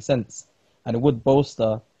would make sense, and it would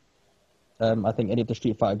bolster, I think, any of the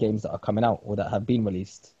Street Fighter games that are coming out or that have been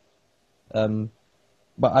released.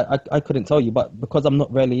 But I couldn't tell you. But because I'm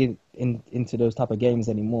not really into those type of games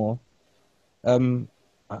anymore, I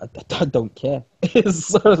don't care.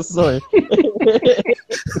 So sorry.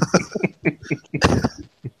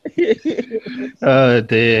 Oh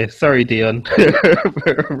dear, sorry, Dion.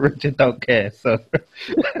 Richard don't care, so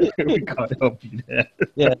we can't help you there.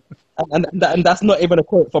 Yeah, and that's not even a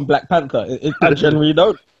quote from Black Panther. I generally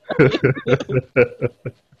don't.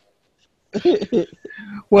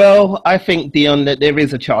 Well, I think, Dion, that there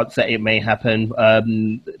is a chance that it may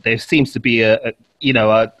happen. There seems to be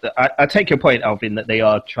I take your point, Alvin, that they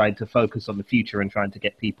are trying to focus on the future and trying to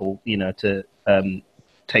get people, to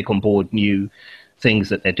take on board new things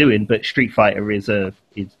that they're doing. But Street Fighter is a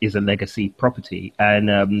legacy property,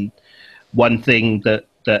 and one thing that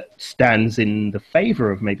stands in the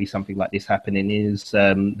favor of maybe something like this happening is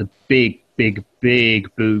the big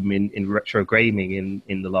boom in retro gaming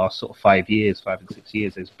in the last sort of 5 and 6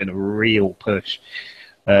 years. There's been a real push,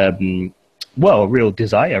 a real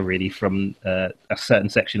desire really from a certain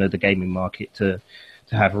section of the gaming market to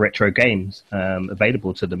have retro games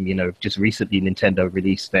available to them. Just recently Nintendo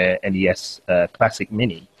released their NES Classic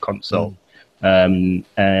Mini console. And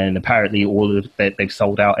apparently they've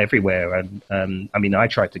sold out everywhere. And I mean, I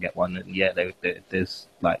tried to get one, and yeah, there's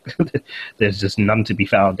like there's just none to be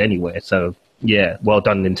found anywhere. So yeah, well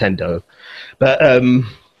done, Nintendo. But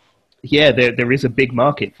yeah, there is a big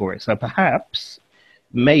market for it. So perhaps,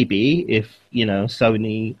 maybe if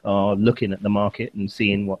Sony are looking at the market and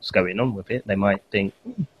seeing what's going on with it, they might think,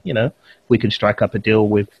 we can strike up a deal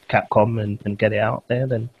with Capcom and get it out there.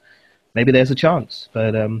 Then maybe there's a chance.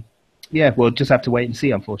 But yeah, we'll just have to wait and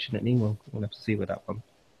see, unfortunately. We'll have to see with that one.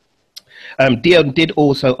 Dion did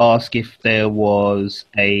also ask if there was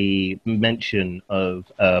a mention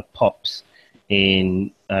of Pops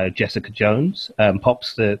in Jessica Jones.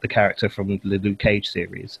 Pops, the character from the Luke Cage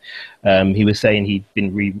series. He was saying he'd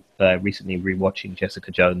been recently rewatching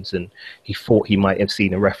Jessica Jones, and he thought he might have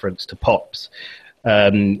seen a reference to Pops.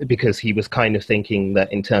 Because he was kind of thinking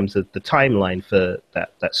that in terms of the timeline for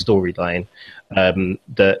that storyline,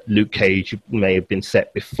 that Luke Cage may have been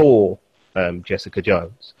set before Jessica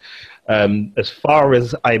Jones. As far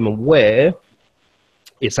as I'm aware,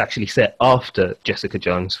 it's actually set after Jessica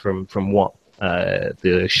Jones from what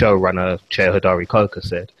the showrunner Cheo Hodari Coker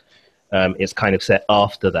said. It's kind of set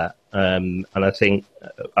after that. And I think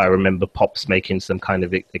I remember Pops making some kind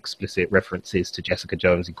of explicit references to Jessica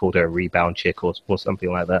Jones. He called her a rebound chick or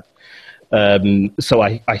something like that. So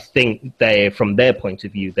I think from their point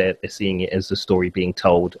of view, they're seeing it as a story being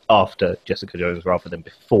told after Jessica Jones rather than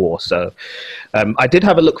before. So I did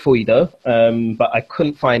have a look for you though, but I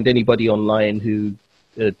couldn't find anybody online who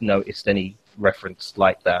noticed any reference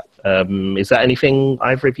like that. Is that anything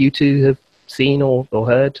either of you two have seen or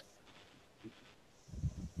heard?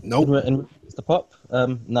 Nope. In the Pop,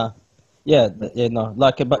 nah. Yeah, no.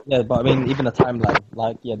 But I mean, even a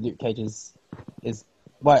timeline, Luke Cage is.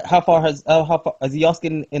 Why? How far is he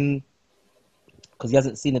asking in? Because he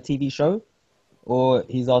hasn't seen a TV show, or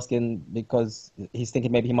he's asking because he's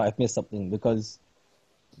thinking maybe he might have missed something. Because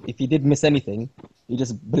if he did miss anything, he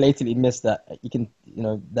just blatantly missed that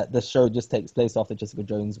that the show just takes place after Jessica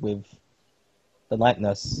Jones with the night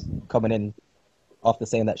nurse coming in after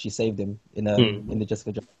saying that she saved him in the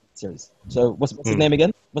Jessica Jones series. So what's his name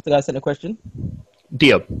again? What's the guy sent a question?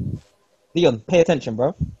 Dion, pay attention,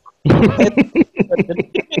 bro.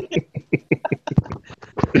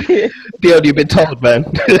 Dion, you've been told, man.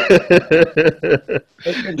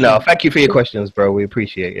 No, thank you for your questions, bro. We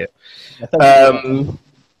appreciate it. Hey,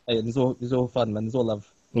 it's all fun, man. It's all love.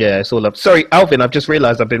 Yeah, it's all love. Sorry, Alvin, I've just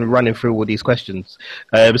realised I've been running through all these questions.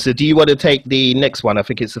 So do you want to take the next one? I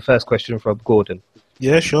think it's the first question from Gordon.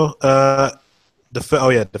 Yeah, sure.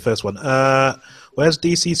 The first one. Where's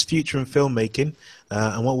DC's future in filmmaking,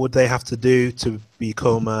 and what would they have to do to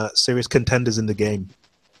become serious contenders in the game?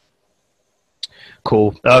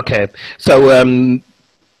 Cool. Okay. So,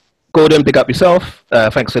 Gordon, big up yourself.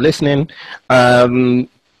 Thanks for listening.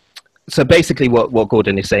 So basically what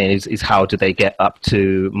Gordon is saying is how do they get up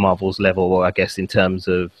to Marvel's level, or I guess in terms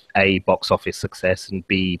of A, box office success, and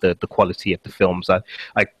B, the quality of the films. I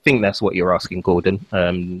think that's what you're asking, Gordon.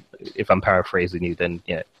 If I'm paraphrasing you, then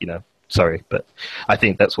yeah, sorry, but I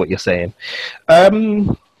think that's what you're saying.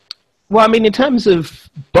 Well, I mean, in terms of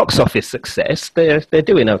box office success, they're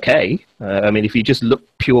doing okay. I mean, if you just look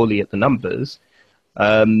purely at the numbers,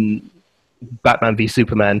 Batman v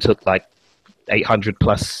Superman took like 800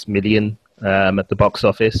 plus million at the box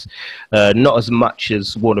office. Not as much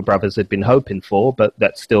as Warner Brothers had been hoping for, but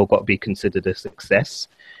that's still got to be considered a success,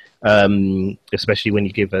 especially when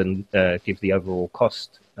you give the overall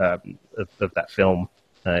cost of that film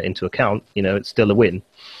into account. It's still a win.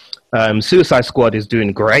 Suicide Squad is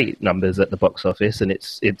doing great numbers at the box office, and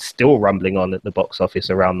it's still rumbling on at the box office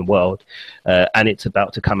around the world, and it's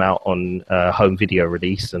about to come out on home video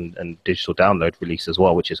release and digital download release as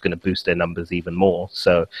well, which is going to boost their numbers even more.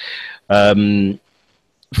 So from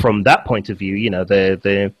that point of view,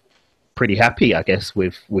 they're pretty happy, I guess,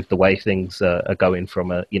 with the way things are going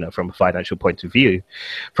from a financial point of view.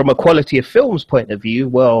 From a quality of films point of view,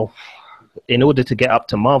 well, in order to get up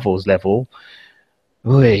to Marvel's level,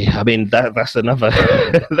 I mean, that's another,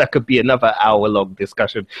 that could be another hour-long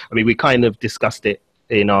discussion. I mean, we kind of discussed it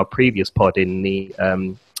in our previous pod in the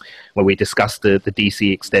where we discussed the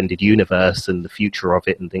DC extended universe and the future of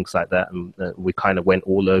it and things like that, and we kind of went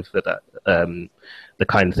all over that, the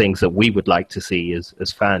kind of things that we would like to see as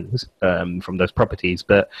fans from those properties.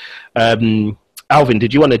 But Alvin,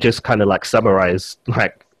 did you want to just kind of like summarize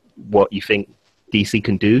like what you think DC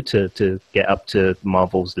can do to get up to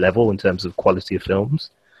Marvel's level in terms of quality of films?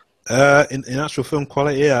 In actual film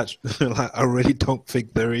quality, I really don't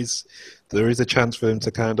think there is a chance for him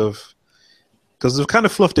to kind of, because they've kind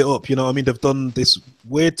of fluffed it up. I mean, they've done this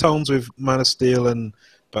weird tones with Man of Steel and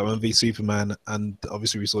Batman v Superman, and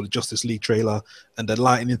obviously we saw the Justice League trailer, and they're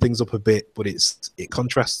lightening things up a bit, but it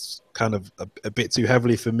contrasts kind of a bit too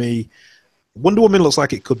heavily for me. Wonder Woman looks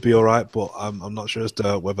like it could be all right, but I'm not sure as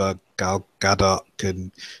to whether Gal Gadot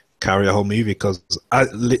can carry a whole movie, because,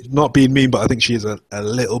 not being mean, but I think she is a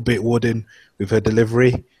little bit wooden with her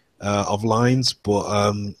delivery of lines, but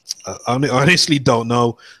I honestly don't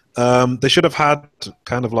know. They should have had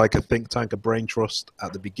kind of like a think tank, a brain trust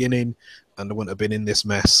at the beginning, and they wouldn't have been in this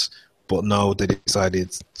mess. But no, they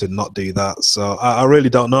decided to not do that. So I really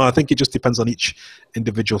don't know. I think it just depends on each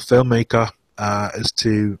individual filmmaker as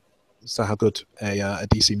to how good a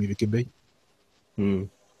DC movie can be.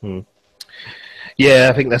 Yeah,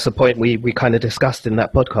 I think that's the point we kind of discussed in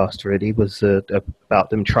that podcast already, was about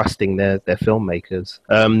them trusting their filmmakers.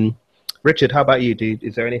 Richard, how about you?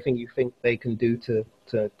 Is there anything you think they can do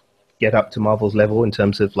to get up to Marvel's level in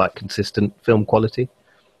terms of like consistent film quality?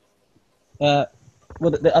 Well,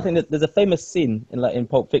 I think that there's a famous scene in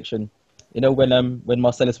Pulp Fiction, when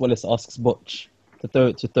Marcellus Wallace asks Butch to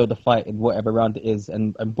throw the fight in whatever round it is,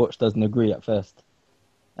 and Butch doesn't agree at first,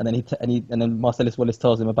 and then then Marcellus Wallace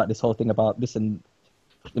tells him about this whole thing about, listen,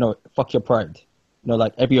 fuck your pride,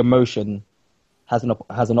 like every emotion has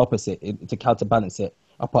an opposite to counterbalance it.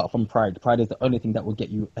 Apart from pride, pride is the only thing that will get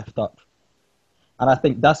you effed up. And I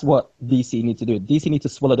think that's what DC need to do. DC need to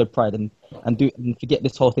swallow their pride and forget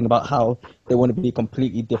this whole thing about how they want to be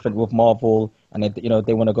completely different with Marvel and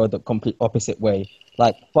they want to go the complete opposite way.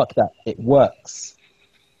 Like, fuck that. It works.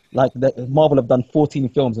 Like, Marvel have done 14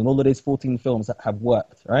 films, and all of these 14 films have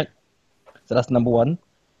worked, right? So that's number one.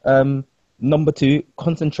 Number two,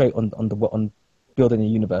 concentrate on building a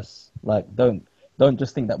universe. Like, don't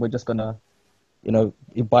just think that we're just gonna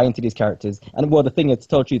you buy into these characters. And well, the thing is, to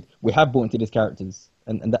tell the truth, we have bought into these characters,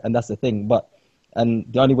 and that's the thing.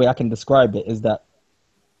 And the only way I can describe it is that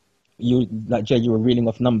you, like Jay, you were reeling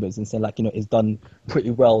off numbers and saying, like, it's done pretty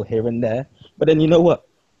well here and there. But then you know what?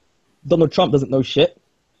 Donald Trump doesn't know shit,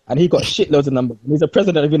 and he got shitloads of numbers. He's the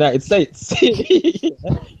president of the United States.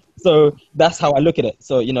 So that's how I look at it.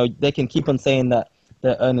 So they can keep on saying that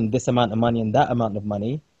they're earning this amount of money and that amount of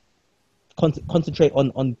money. Concentrate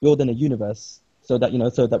on building a universe. So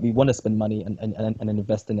that we want to spend money and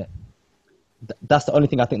invest in it. That's the only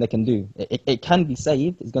thing I think they can do. It can be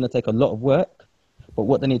saved. It's going to take a lot of work, but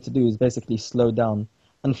what they need to do is basically slow down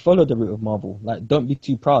and follow the route of Marvel. Like, don't be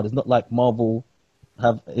too proud. It's not like Marvel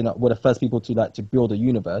were the first people to build a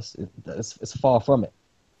universe. It's far from it.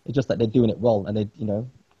 It's just that they're doing it well, and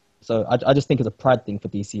So I just think it's a pride thing for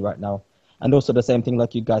DC right now, and also the same thing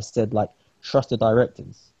like you guys said, like, trust the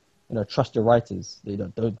directors. Trust your writers.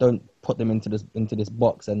 Don't put them into this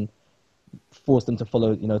box and force them to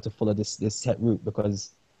follow this set route,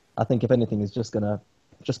 because I think if anything, it's just gonna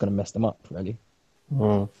mess them up, really.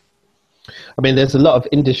 Mm. I mean, there's a lot of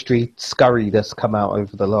industry scurry that's come out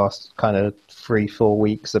over the last kind of 3-4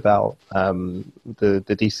 weeks about the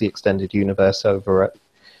DC extended universe over at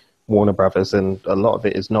Warner Brothers, and a lot of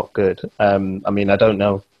it is not good. I mean, I don't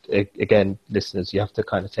know. Again, listeners, you have to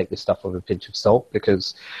kind of take this stuff with a pinch of salt,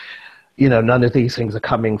 because none of these things are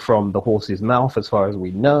coming from the horse's mouth as far as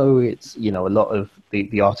we know. It's, a lot of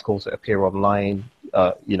the articles that appear online,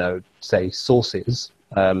 say sources,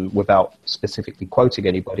 without specifically quoting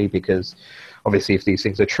anybody, because obviously if these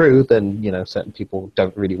things are true, then, certain people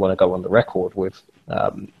don't really want to go on the record with,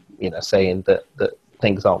 saying that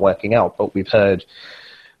things aren't working out. But we've heard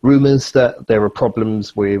rumors that there are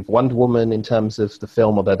problems with Wonder Woman in terms of the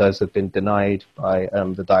film, although those have been denied by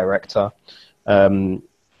the director.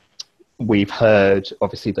 We've heard,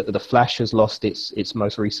 obviously, that The Flash has lost its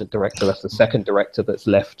most recent director. That's the second director that's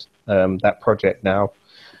left that project now.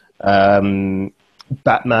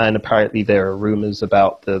 Batman, apparently there are rumors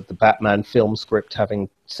about the Batman film script having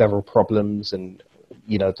several problems, and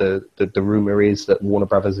the rumor is that Warner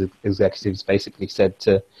Brothers executives basically said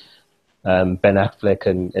to Ben Affleck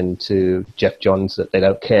and to Jeff Johns that they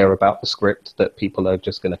don't care about the script, that people are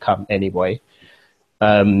just going to come anyway.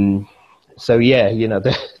 So yeah,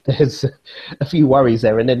 there's a few worries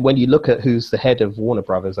there. And then when you look at who's the head of Warner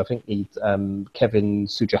Brothers, I think he's Kevin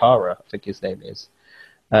Tsujihara, I think his name is.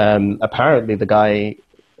 Apparently the guy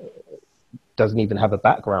doesn't even have a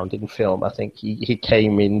background in film. I think he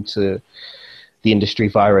came into the industry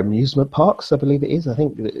via amusement parks, I believe it is. I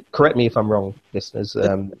think, correct me if I'm wrong, listeners.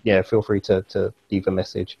 Yeah, feel free to leave a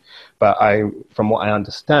message. But from what I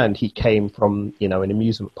understand, he came from, an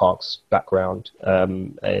amusement parks background,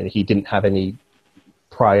 and he didn't have any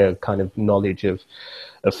prior kind of knowledge of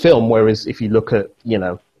film. Whereas if you look at,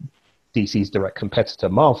 DC's direct competitor,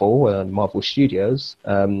 Marvel, Marvel Studios,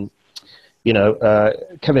 Kevin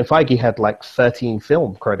Feige had like 13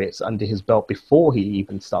 film credits under his belt before he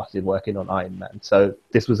even started working on Iron Man. So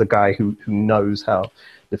this was a guy who knows how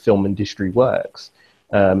the film industry works,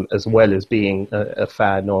 as well as being a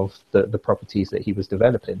fan of the properties that he was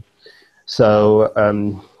developing. So,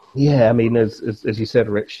 yeah, I mean, as you said,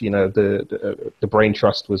 Rich, the brain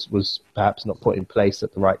trust was perhaps not put in place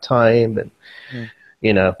at the right time, and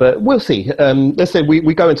but we'll see. Let's say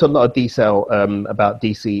we go into a lot of detail about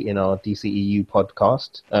DC in our DCEU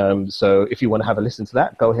podcast. So if you want to have a listen to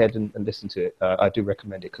that, go ahead and listen to it. I do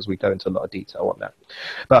recommend it because we go into a lot of detail on that.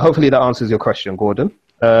 But hopefully that answers your question, Gordon.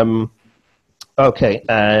 Okay,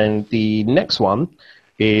 and the next one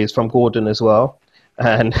is from Gordon as well.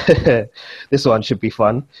 And this one should be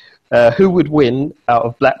fun. Who would win out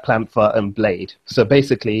of Black Panther and Blade? So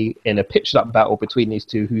basically, in a pitched-up battle between these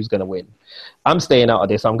two, who's going to win? I'm staying out of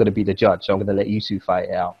this. I'm going to be the judge. I'm going to let you two fight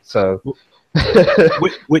it out. So,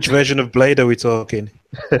 which version of Blade are we talking?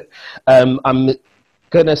 I'm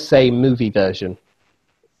going to say movie version,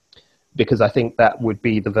 because I think that would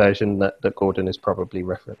be the version that Gordon is probably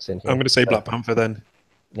referencing here. I'm going to say Black Panther then.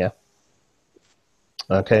 Yeah.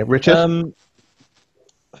 Okay, Richard?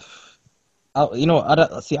 You know, I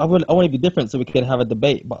don't see. I want to be different so we can have a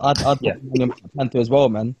debate. But I'd Yeah. put Black Panther as well,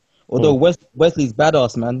 man. Although Mm. Wesley's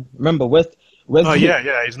badass, man. Remember Oh Wesley.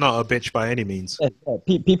 yeah, he's not a bitch by any means. Yeah,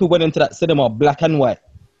 yeah. People went into that cinema black and white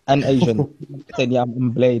and Asian, saying, "Yeah,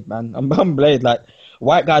 I'm Blade, man. I'm Blade." Like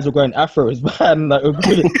white guys were going afros, man. Like,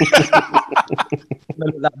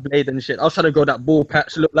 look like Blade and shit. I was trying to grow that ball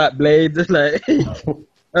patch, look like Blade. Like,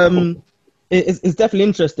 um, it's definitely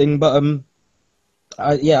interesting, but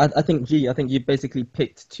I think I think you basically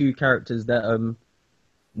picked two characters that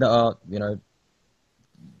are, you know,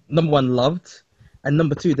 number one loved, and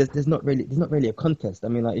number two there's not really a contest. I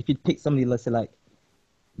mean, like if you pick somebody, let's say like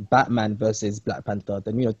Batman versus Black Panther,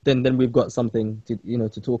 then you know then we've got something to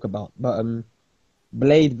to talk about. But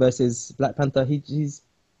Blade versus Black Panther, he's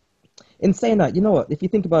in saying that, you know what? If you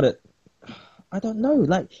think about it, I don't know.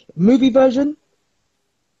 Like movie version,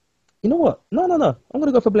 you know what? No. I'm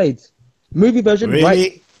gonna go for Blade. Movie version, right?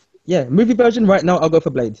 Really? Yeah, movie version right now. I'll go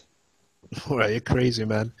for Blade. Right, you're crazy,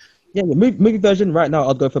 man. Yeah, movie version right now.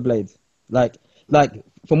 I'll go for Blade. Like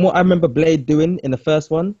from what I remember Blade doing in the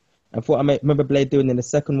first one, and for what remember Blade doing in the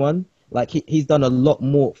second one, like he's done a lot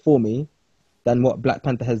more for me than what Black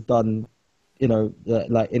Panther has done, you know,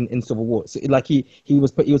 like in Civil War. So, like he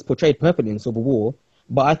was portrayed perfectly in Civil War,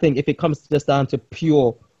 but I think if it comes just down to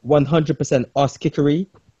pure 100% ass kickery,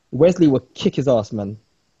 Wesley will kick his ass, man.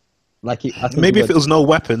 I think he Maybe if would. it was no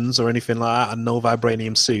weapons or anything like that and no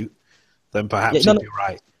vibranium suit, then Yeah, perhaps no, you'd no, be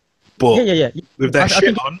right. But yeah. with their I shit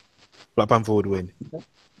think on, Black Panther would win.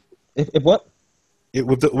 if what?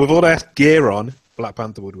 With all their gear on, Black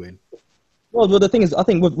Panther would win. Well, the thing is, I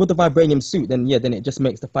think with the vibranium suit, then yeah, then it just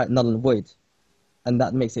makes the fight null and void, and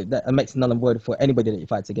that makes it null and void for anybody that he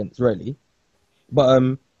fights against, really.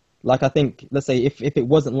 But like I think, let's say if it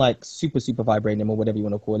wasn't like super vibranium or whatever you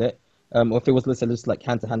want to call it, or if it was, let's say, just like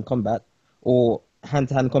hand to hand combat or hand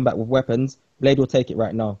to hand combat with weapons, Blade will take it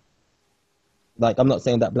right now. Like I'm not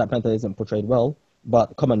saying that Black Panther isn't portrayed well,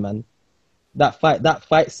 but come on, man, that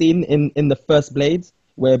fight scene in the first Blade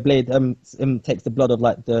where Blade takes the blood of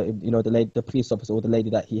like the police officer or the lady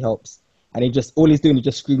that he helps, and he just all he's doing is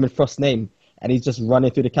just screaming Frost's name, and he's just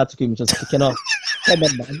running through the catacombs just kicking off. Come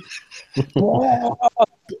on, man.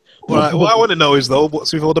 What I want to know is though,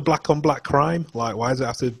 what's with all the black on black crime? Like, why does it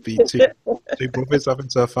have to be two brothers having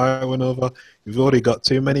to fight one over? We've already got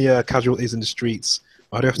too many casualties in the streets.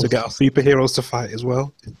 Why do we have to get our superheroes to fight as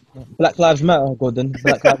well? Black Lives Matter, Gordon.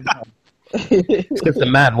 Black Lives Matter. It's because the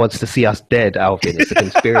man wants to see us dead, Alvin. It's a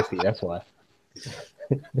conspiracy. That's why.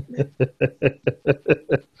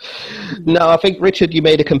 No, I think Richard, you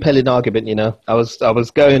made a compelling argument. You know, I was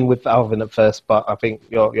going with Alvin at first, but I think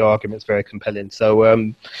your argument's very compelling.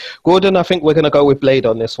 So, Gordon, I think we're going to go with Blade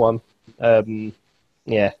on this one.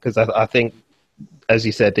 Yeah, because I think, as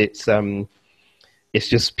you said, it's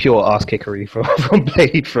just pure ass kickery from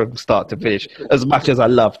Blade from start to finish. As much as I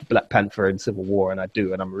loved Black Panther and Civil War, and I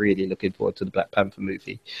do, and I'm really looking forward to the Black Panther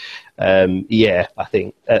movie. Yeah, I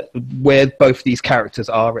think where both these characters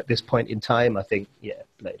are at this point in time, I think, yeah,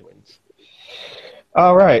 Blade wins.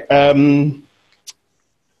 All right.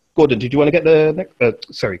 Gordon, did you want to get the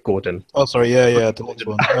next? Sorry, Gordon. Oh, sorry, yeah, the next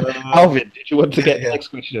one. Alvin, did you want to get the next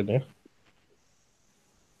question? Yeah?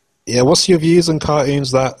 Yeah, what's your views on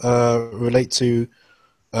cartoons that relate to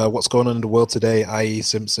what's going on in the world today, i.e.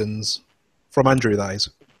 Simpsons? From Andrew, that is.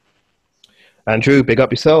 Andrew, big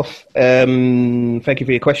up yourself. Thank you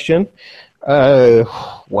for your question.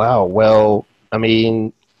 Wow. Well, I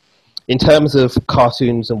mean, in terms of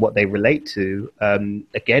cartoons and what they relate to,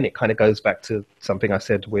 again, it kind of goes back to something I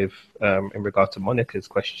said with in regard to Monica's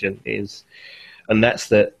question and that's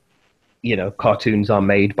that, you know, cartoons are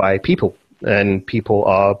made by people and people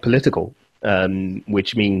are political,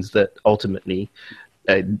 which means that ultimately,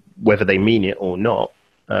 whether they mean it or not,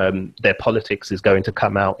 their politics is going to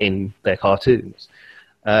come out in their cartoons.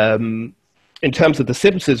 In terms of the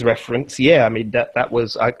Simpsons reference, yeah, I mean, that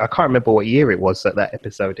was, I can't remember what year it was that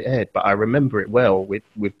episode aired, but I remember it well with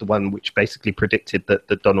the one which basically predicted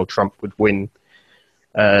that Donald Trump would win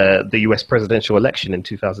the US presidential election in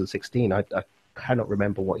 2016. I cannot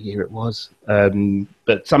remember what year it was,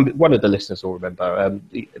 but one of the listeners will remember.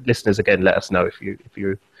 The listeners, again, let us know if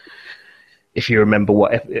you remember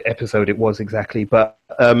what episode it was exactly. But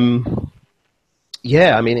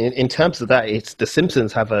yeah, I mean, in terms of that, it's the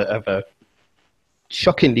Simpsons have a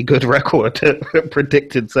shockingly good record at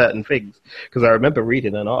predicting certain things. Because I remember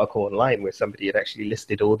reading an article online where somebody had actually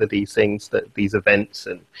listed all of these things, that these events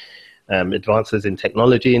and advances in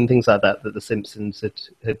technology and things like that the Simpsons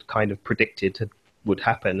had kind of predicted would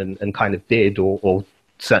happen and kind of did, or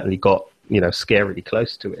certainly got, you know, scarily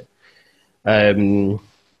close to it.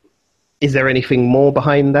 Is there anything more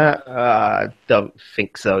behind that? I don't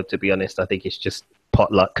think so, to be honest. I think it's just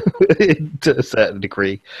potluck to a certain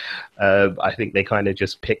degree. I think they kind of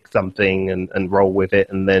just pick something and roll with it,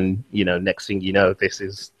 and then, you know, next thing you know, this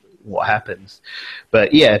is what happens.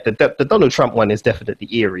 But yeah, the Donald Trump one is definitely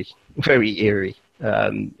eerie, very eerie,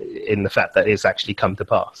 in the fact that it's actually come to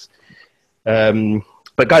pass.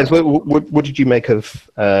 But guys, what did you make of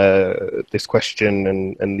this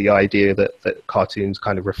question and the idea that cartoons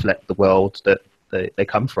kind of reflect the world that they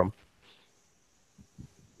come from?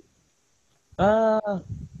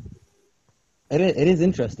 It is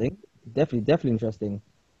interesting, definitely interesting,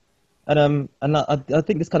 and I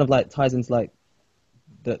think this kind of like ties into like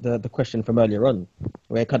the question from earlier on,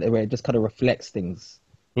 where it just kind of reflects things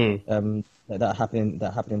that happen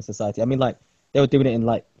in society. I mean, like they were doing it in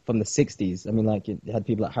like from the 60s. I mean, like you had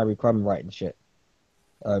people like Harry Crumb writing shit,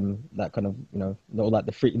 that kind of, you know, like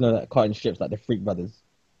the freak, you know, that cartoon strips like the Freak Brothers.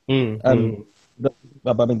 But I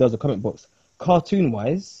mean, those are comic books. Cartoon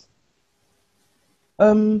wise,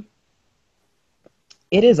 it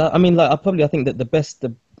is. I mean, like I think that the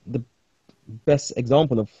best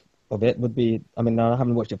example of it would be. I mean, I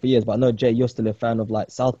haven't watched it for years, but I know Jay, you're still a fan of like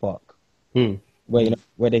South Park, where, you know,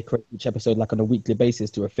 where they create each episode like on a weekly basis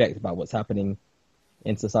to reflect about what's happening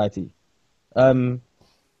in society. But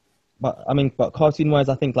I mean, but cartoon wise,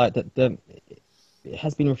 I think like it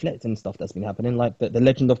has been reflecting stuff that's been happening, like the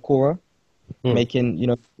Legend of Korra, making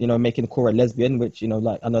making Korra lesbian, which, you know,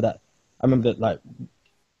 like I remember that, like,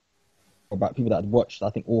 about people that had watched I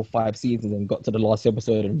think all 5 seasons and got to the last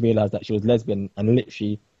episode and realized that she was lesbian, and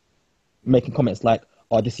literally making comments like,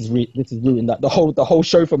 "Oh, this is ruined like the whole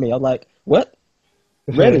show for me." I'm like, what?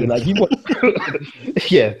 Really? Like you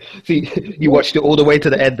watched... Yeah. See, you watched it all the way to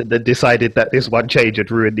the end and then decided that this one change had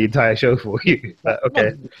ruined the entire show for you.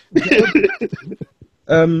 Okay.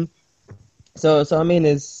 So I mean,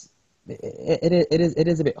 it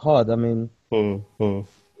is a bit hard. I mean,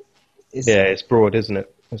 it's broad, isn't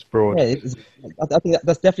it? It's broad. Yeah, I think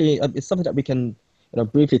that's definitely it's something that we can, you know,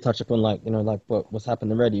 briefly touch upon, like, you know, like what's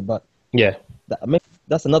happened already. But yeah,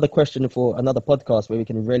 that's another question for another podcast where we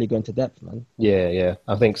can really go into depth, man. Yeah,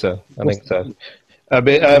 I think so.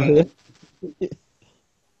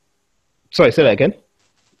 Sorry, say that again.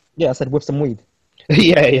 Yeah, I said with some weed.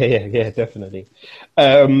 Yeah, definitely.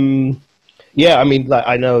 Yeah, I mean, like,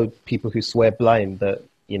 I know people who swear blind that,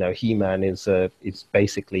 you know, He-Man is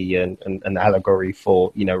basically an allegory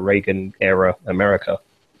for, you know, Reagan era America,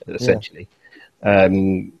 essentially. Yeah.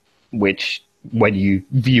 Which, when you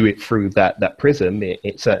view it through that prism,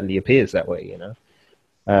 it certainly appears that way, you know.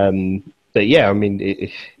 But yeah, I mean,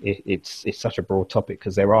 it's such a broad topic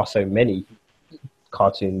because there are so many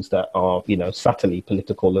cartoons that are, you know, subtly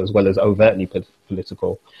political as well as overtly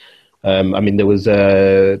political. I mean, there was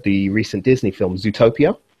the recent Disney film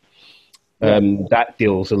Zootopia. That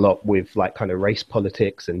deals a lot with like kind of race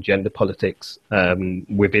politics and gender politics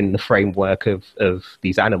within the framework of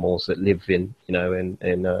these animals that live in, you know,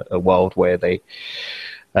 in a world where they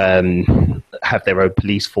have their own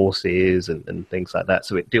police forces and things like that.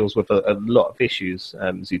 So it deals with a lot of issues,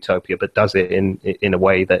 Zootopia, but does it in a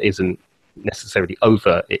way that isn't necessarily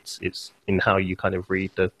overt. It's in how you kind of read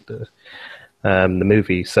the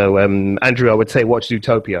movie. So Andrew, I would say watch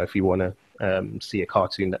Zootopia if you want to see a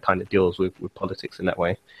cartoon that kind of deals with politics in that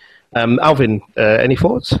way. Alvin, any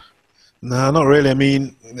thoughts? No, not really. I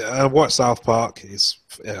mean, I watch South Park.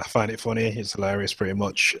 I find it funny. It's hilarious, pretty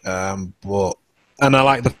much. And I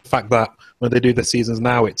like the fact that when they do the seasons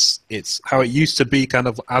now, it's how it used to be, kind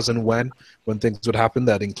of as and when things would happen,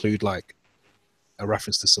 that'd include like a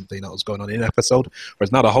reference to something that was going on in an episode.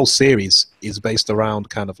 Whereas now the whole series is based around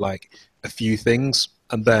kind of like a few things,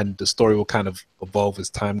 and then the story will kind of evolve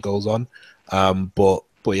as time goes on. But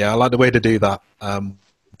yeah, I like the way to do that.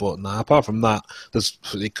 But nah, apart from that, there's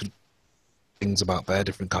things about their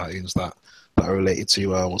different cartoons that are related to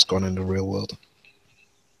what's going on in the real world.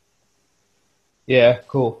 Yeah,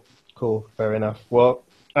 cool. Fair enough. Well,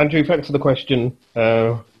 Andrew, thanks for the question.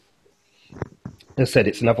 As I said,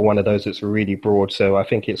 it's another one of those that's really broad, so I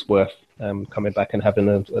think it's worth coming back and having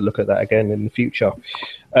a look at that again in the future.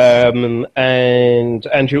 And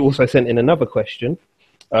Andrew also sent in another question,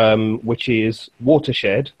 which is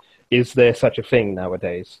watershed. Is there such a thing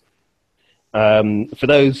nowadays? For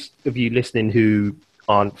those of you listening who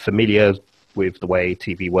aren't familiar with the way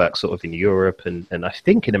TV works sort of in Europe and I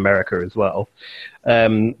think in America as well,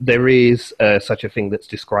 there is such a thing that's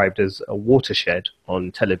described as a watershed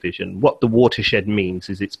on television. What the watershed means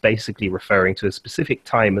is it's basically referring to a specific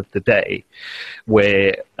time of the day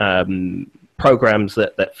where programs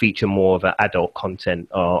that feature more of adult content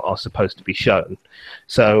are supposed to be shown.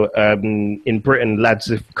 So in Britain,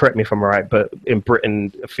 lads, correct me if I'm right, but in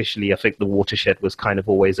Britain officially, I think The Watershed was kind of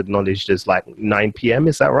always acknowledged as like 9 p.m.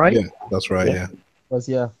 Is that right? Yeah, that's right. Yeah. Was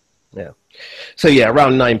yeah. So yeah,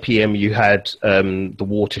 around 9 p.m. you had The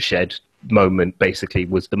Watershed moment. Basically,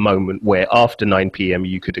 was the moment where after 9 p.m.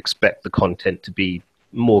 you could expect the content to be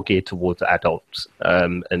more geared towards adults,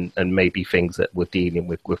 and maybe things that were dealing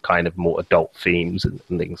with kind of more adult themes and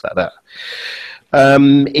things like that.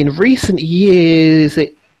 In recent years,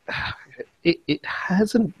 it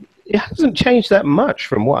hasn't changed that much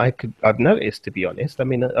from what I've noticed, to be honest. I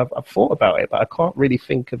mean, I've thought about it, but I can't really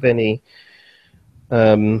think of any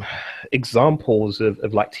examples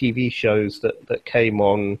of like TV shows that came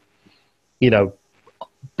on,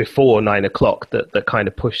 before 9 o'clock that kind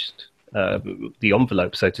of pushed the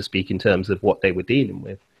envelope, so to speak, in terms of what they were dealing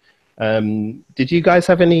with. Did you guys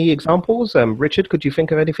have any examples? Richard, could you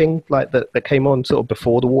think of anything like that came on sort of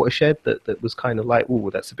before The Watershed that was kind of like,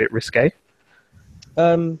 ooh, that's a bit risque?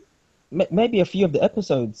 Maybe a few of the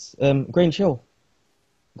episodes. Grange Hill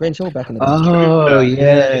back in the day. Oh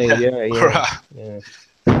yeah.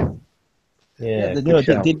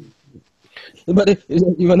 But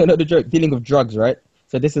you want to know the joke? Dealing with drugs, right?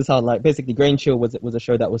 So this is how, like, basically Grange Hill was a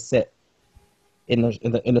show that was set in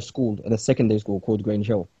a school, in a secondary school called Grange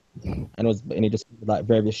Hill, and it just like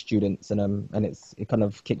various students, and it kind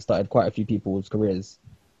of kickstarted quite a few people's careers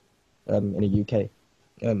in the UK,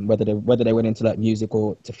 whether they went into like music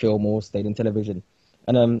or to film or stayed in television.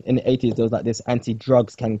 And in the 80s there was like this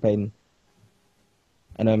anti-drugs campaign,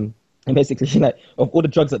 and basically, like, of all the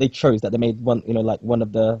drugs that they chose, that they made one, like one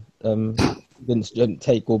of the didn't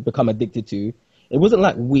take or become addicted to, it wasn't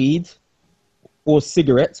like weed or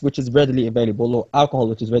cigarettes, which is readily available, or alcohol,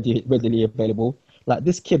 which is readily available. Like,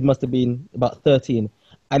 this kid must have been about 13,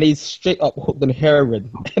 and he's straight up hooked on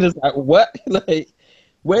heroin. And it's like, what? Like,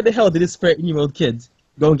 where the hell did this 13-year-old kid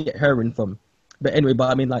go and get heroin from? But anyway,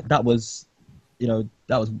 I mean, like, that was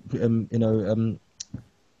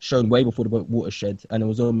shown way before the Watershed, and it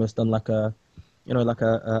was almost done like an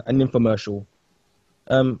infomercial.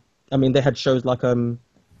 I mean, they had shows like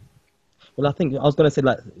well, I think I was going to say,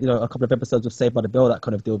 like, a couple of episodes of Saved by the Bell that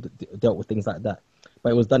kind of dealt with things like that,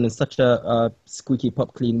 but it was done in such a squeaky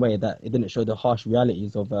pop clean way that it didn't show the harsh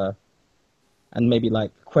realities of and maybe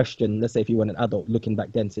like question, let's say, if you were an adult looking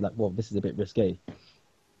back then, see like, well, this is a bit risque.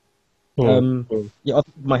 Yeah, off the top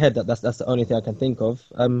of my head, that's the only thing I can think of.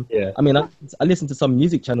 I mean, I listen to some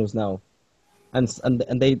music channels now, and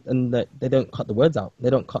they don't cut the words out. They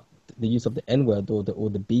don't cut the use of the N word or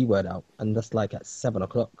the B word out, and that's like at 7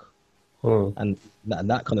 o'clock. And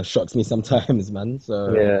that kind of shocks me sometimes, man.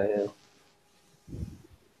 So yeah.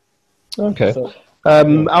 Okay. So,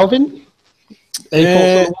 Alvin, any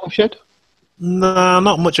thoughts on The Watershed? No,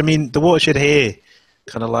 not much. I mean, The Watershed here,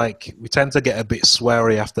 kind of like, we tend to get a bit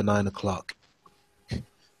sweary after 9 o'clock, and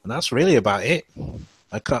that's really about it.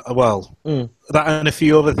 That and a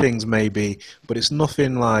few other things maybe, but it's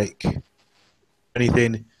nothing like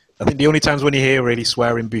anything. I think the only times when you hear really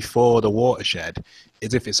swearing before The Watershed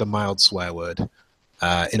is if it's a mild swear word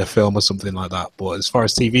in a film or something like that. But as far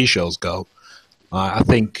as TV shows go, I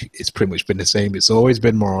think it's pretty much been the same. It's always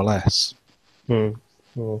been more or less.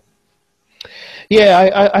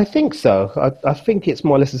 Yeah, I think so. I think it's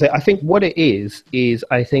more or less the same. I think what it is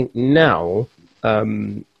I think now,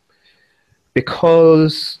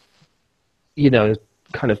 because,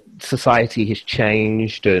 kind of society has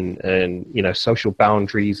changed and social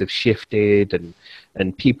boundaries have shifted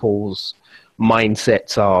and people's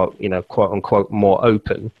mindsets are, quote unquote, more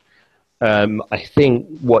open. I think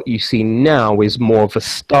what you see now is more of a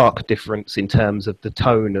stark difference in terms of the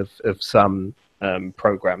tone of some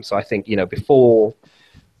programs. So I think, before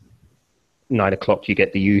 9 o'clock, you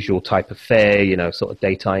get the usual type of fare, sort of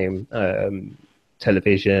daytime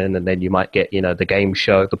television, and then you might get, the game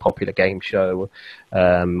show, the popular game show,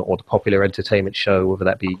 or the popular entertainment show, whether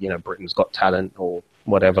that be, Britain's Got Talent or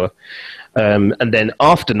whatever. And then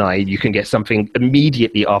after 9, you can get something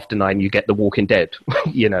immediately after 9, you get The Walking Dead,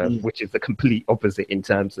 which is the complete opposite in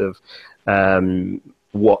terms of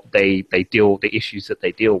what they deal, the issues that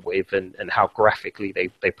they deal with, and how graphically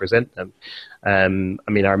they present them. I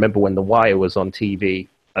mean, I remember when The Wire was on TV,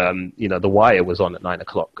 The Wire was on at 9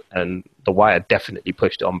 o'clock, and The Wire definitely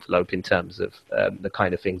pushed the envelope in terms of the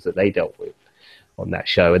kind of things that they dealt with on that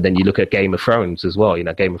show. And then you look at Game of Thrones as well.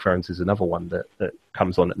 Game of Thrones is another one that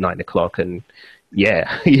comes on at 9 o'clock, and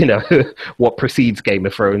what precedes Game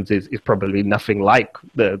of Thrones is probably nothing like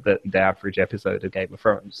the average episode of Game of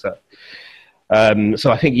Thrones. So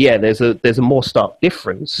I think, there's a more stark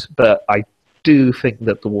difference, but do think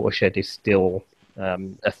that the watershed is still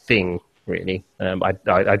a thing, really.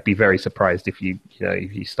 I'd be very surprised if you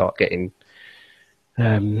start getting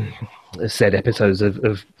said episodes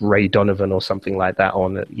of Ray Donovan or something like that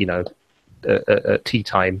on at tea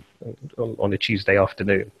time on a Tuesday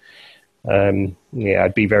afternoon.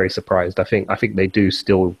 I'd be very surprised. I think they do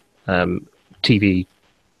still, TV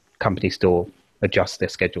companies still adjust their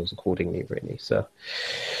schedules accordingly, really. So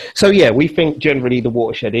yeah, we think generally the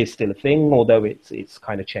watershed is still a thing, although it's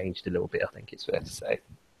kind of changed a little bit, I think it's fair to say.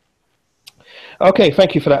 Okay,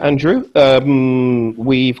 thank you for that, Andrew.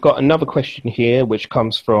 We've got another question here, which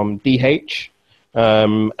comes from DH,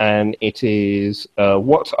 and it is,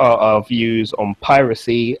 what are our views on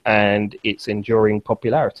piracy and its enduring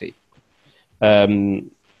popularity?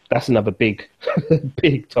 That's another big,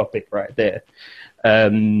 big topic right there.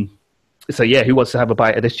 So yeah, who wants to have a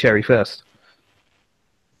bite of this cherry first?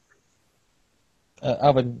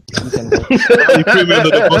 Alvin, you can go. You threw me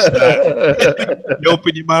under the bus there. You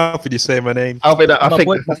open your mouth and you say my name. Alvin, I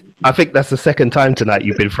think that's the second time tonight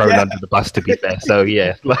you've been thrown under the bus, to be fair. So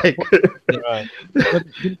yeah, like. Right.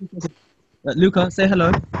 Luca, say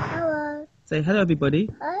hello. Hello. Say hello,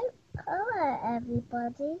 everybody. Hello,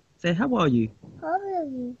 everybody. Say how are you? How are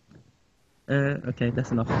you? Okay, that's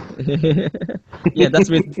enough. Yeah, that's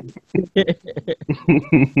really.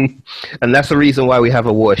 And that's the reason why we have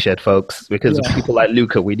a watershed, folks, because of people like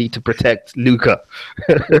Luca. We need to protect Luca.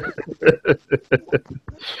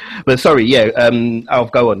 But sorry, I'll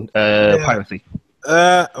go on. Piracy.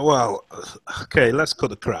 Well, okay, let's cut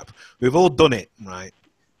the crap. We've all done it, right?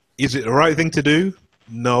 Is it the right thing to do?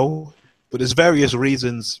 No. But there's various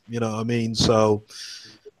reasons, you know what I mean? So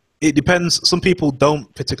it depends. Some people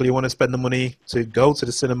don't particularly want to spend the money to go to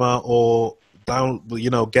the cinema or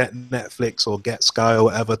get Netflix or get Sky or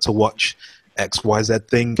whatever to watch XYZ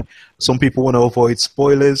thing. Some people want to avoid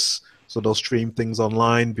spoilers, so they'll stream things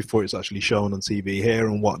online before it's actually shown on TV here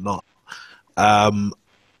and whatnot. I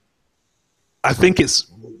think it's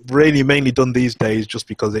really mainly done these days just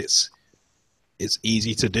because it's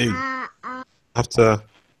easy to do. Have to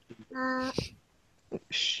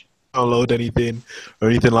download anything or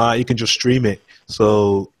anything like that. You can just stream it,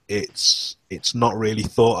 so it's not really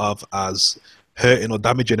thought of as hurting or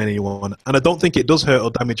damaging anyone. And I don't think it does hurt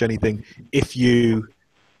or damage anything if you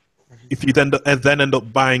then end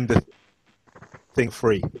up buying the thing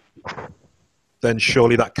free. Then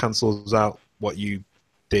surely that cancels out what you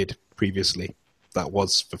did previously. That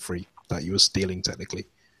was for free. That you were stealing technically.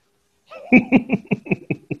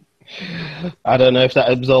 I don't know if that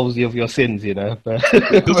absolves you of your sins, you know. But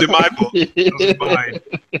it does in my book. It does in mine.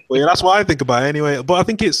 Well, yeah, that's what I think about it anyway. But I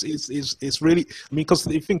think it's really. I mean, because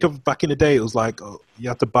you think of back in the day, it was like you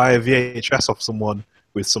had to buy a VHS off someone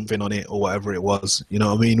with something on it or whatever it was. You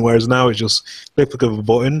know what I mean? Whereas now it's just click of a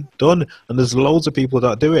button, done, and there's loads of people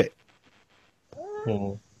that do it.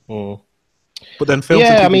 But then film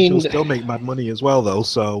and TV shows still make mad money as well, though.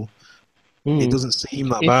 So it doesn't seem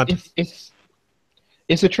that bad.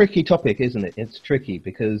 It's a tricky topic, isn't it? It's tricky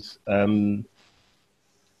because, I mean,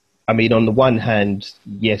 on the one hand,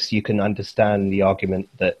 yes, you can understand the argument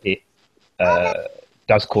that it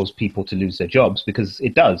does cause people to lose their jobs, because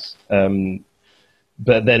it does.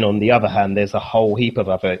 But then on the other hand, there's a whole heap of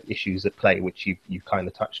other issues at play, which you kind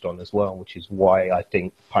of touched on as well, which is why I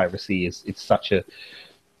think piracy it's such a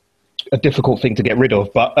difficult thing to get rid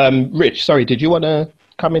of. But Rich, sorry, did you want to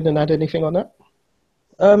come in and add anything on that?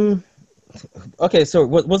 Okay, so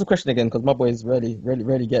what was the question again? Because my boy is really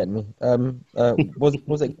getting me.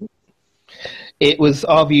 Was it? It was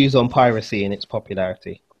our views on piracy and its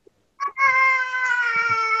popularity.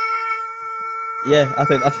 Yeah, I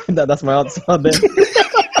think that's my answer then.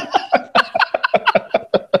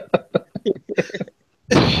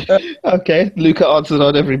 Okay, Luca answered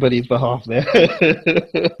on everybody's behalf there.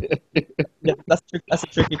 Yeah, that's a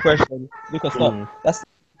tricky question. Luca, stop. That's a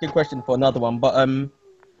tricky question for another one. But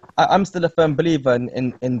I'm still a firm believer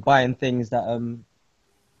in buying things that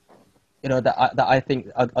that I think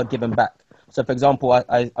are given back. So, for example,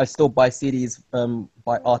 I still buy CDs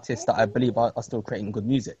by artists that I believe are still creating good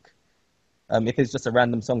music. If it's just a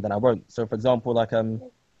random song, then I won't. So, for example, like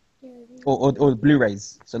or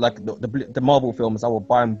Blu-rays. So, like the Marvel films, I will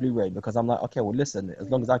buy on Blu-ray because I'm like, okay, well, listen, as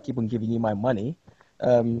long as I keep on giving you my money,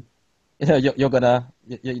 you're gonna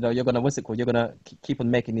what's it called? You're gonna keep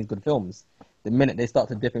on making these good films. The minute they start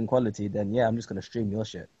to dip in quality, then yeah, I'm just gonna stream your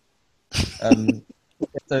shit.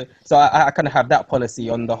 So I kind of have that policy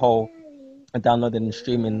on the whole downloading and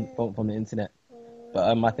streaming from the internet. But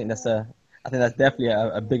I think that's definitely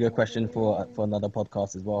a bigger question for another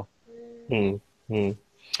podcast as well.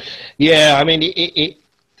 Yeah, I mean,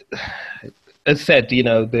 as said, you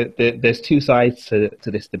know, there's two sides to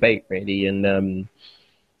this debate, really, and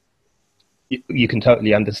you can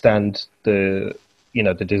totally understand the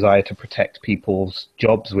desire to protect people's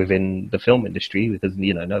jobs within the film industry, because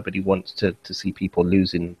nobody wants to see people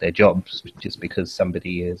losing their jobs just because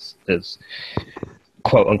somebody has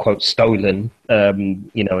quote unquote stolen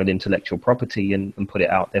an intellectual property and put it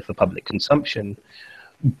out there for public consumption.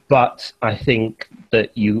 But I think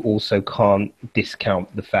that you also can't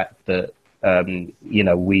discount the fact that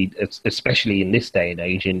we, especially in this day and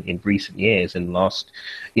age, in recent years and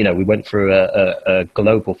we went through a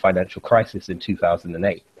global financial crisis in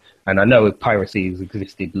 2008. And I know piracy has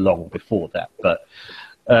existed long before that, but,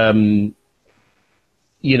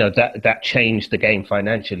 that changed the game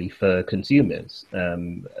financially for consumers. A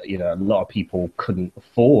lot of people couldn't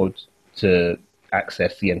afford to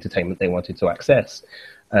access the entertainment they wanted to access.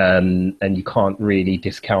 And you can't really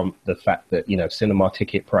discount the fact that, cinema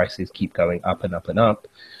ticket prices keep going up and up and up.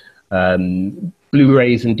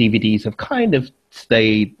 Blu-rays and DVDs have kind of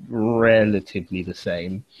stayed relatively the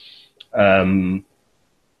same.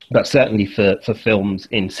 But certainly for films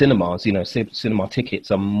in cinemas, cinema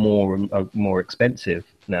tickets are more expensive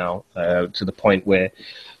now, to the point where,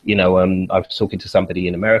 I was talking to somebody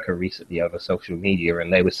in America recently over social media,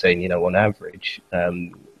 and they were saying, on average,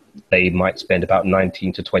 they might spend about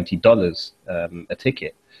 $19 to $20 a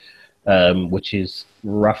ticket, which is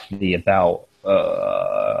roughly about,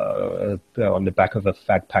 on the back of a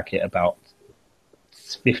fag packet, about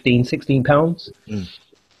 15, 16 pounds.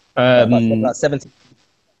 About 70.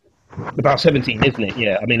 About 17, isn't it?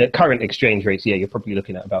 Yeah. I mean, at current exchange rates, yeah, you're probably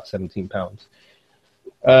looking at about 17 pounds,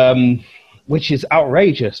 which is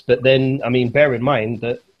outrageous. But then, I mean, bear in mind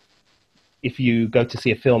that if you go to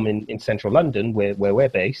see a film in central London, where we're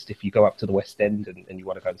based, if you go up to the West End and you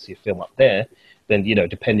want to go and see a film up there, then,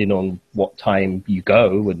 depending on what time you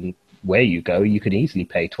go and where you go, you can easily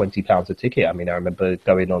pay £20 a ticket. I mean, I remember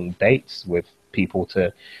going on dates with people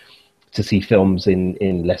to see films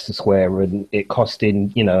in Leicester Square, and it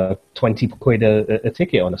costing, 20 quid a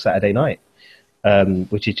ticket on a Saturday night,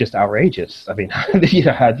 which is just outrageous. I mean,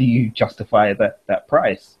 how do you justify that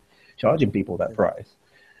price, charging people that price?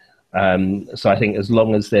 So I think as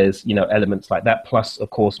long as there's, elements like that, plus, of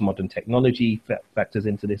course, modern technology factors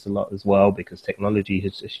into this a lot as well, because technology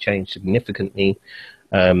has changed significantly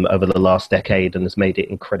over the last decade and has made it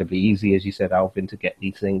incredibly easy, as you said, Alvin, to get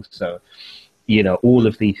these things. So, all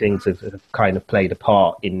of these things have kind of played a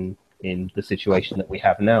part in the situation that we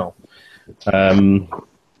have now.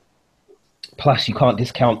 Plus, you can't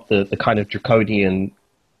discount the kind of draconian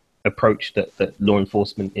approach that law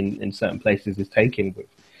enforcement in certain places is taking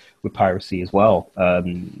with piracy as well.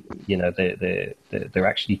 They're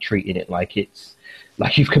actually treating it like it's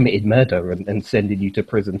like you've committed murder and sending you to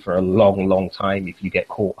prison for a long, long time if you get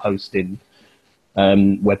caught hosting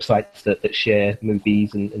websites that share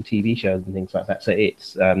movies and TV shows and things like that. So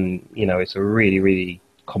it's it's a really, really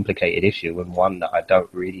complicated issue, and one that I don't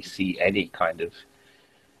really see any kind of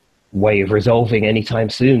way of resolving anytime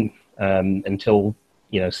soon, until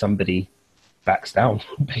somebody backs down,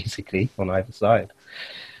 basically, on either side.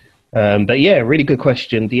 But yeah, really good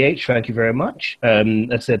question, DH. Thank you very much.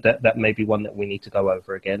 I said that may be one that we need to go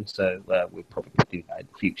over again, so we'll probably do that in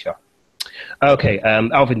the future. Okay,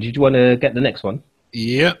 Alvin, did you want to get the next one?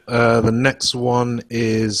 Yeah, the next one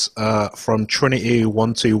is from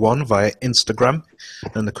Trinity121 via Instagram.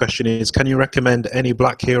 And the question is, can you recommend any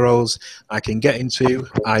black heroes I can get into,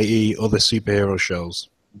 i.e. other superhero shows?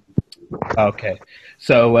 Okay,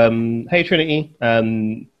 so hey Trinity,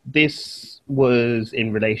 this was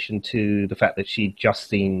in relation to the fact that she'd just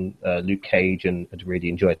seen Luke Cage and had really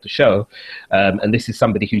enjoyed the show. And this is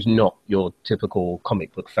somebody who's not your typical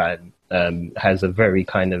comic book fan, has a very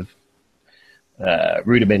kind of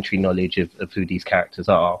rudimentary knowledge of who these characters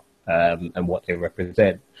are and what they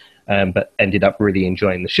represent, but ended up really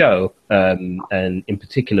enjoying the show, and in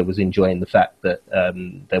particular was enjoying the fact that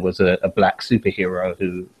there was a black superhero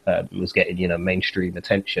who was getting mainstream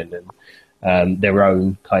attention and their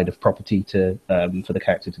own kind of property to for the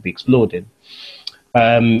character to be explored in.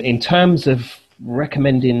 In terms of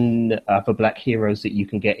recommending other black heroes that you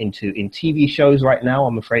can get into in TV shows right now,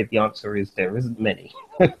 I'm afraid the answer is there isn't many.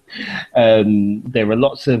 There are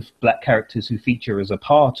lots of black characters who feature as a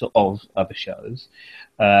part of other shows,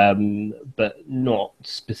 but not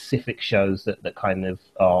specific shows that kind of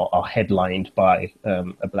are headlined by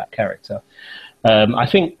a black character. I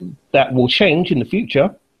think that will change in the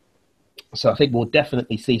future. So I think we'll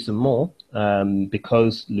definitely see some more,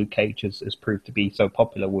 because Luke Cage has proved to be so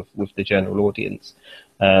popular with the general audience.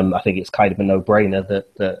 I think it's kind of a no-brainer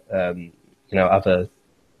that other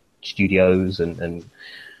studios and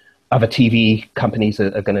other TV companies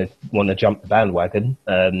are going to want to jump the bandwagon.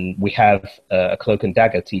 We have a Cloak and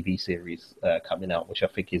Dagger TV series coming out, which I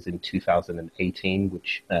think is in 2018,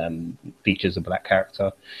 which features a black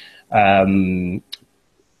character. And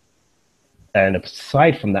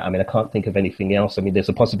aside from that, I mean, I can't think of anything else. I mean, there's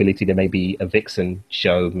a possibility there may be a Vixen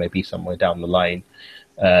show, maybe somewhere down the line.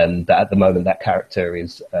 That at the moment, that character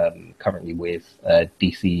is currently with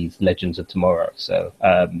DC's Legends of Tomorrow. So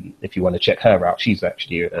if you want to check her out, she's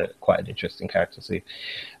actually quite an interesting character. So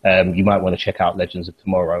you might want to check out Legends of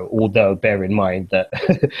Tomorrow. Although bear in mind that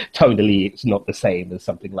tonally, it's not the same as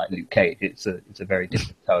something like Luke Cage. It's a very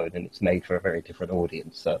different tone, and it's made for a very different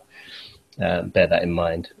audience. So bear that in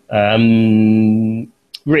mind.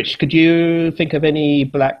 Rich, could you think of any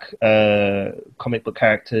black comic book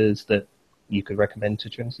characters that you could recommend to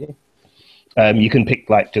Trinity? You can pick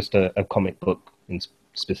like just a comic book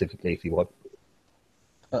specifically if you want.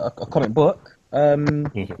 A comic book? Yeah,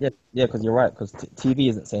 because you're right, because TV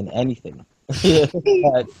isn't saying anything.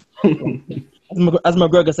 Like, as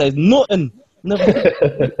McGregor says, nothing.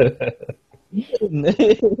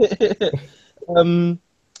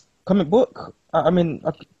 Comic book? I mean,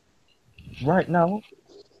 right now,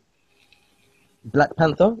 Black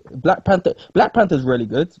Panther. Black Panther is really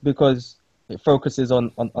good because it focuses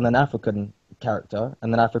on an African character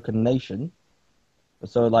and an African nation.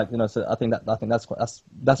 So like, you know, so I think that's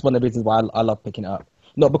one of the reasons why I love picking it up.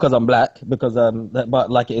 Not because I'm black, because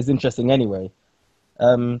but like it is interesting anyway.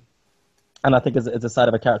 And I think it's a side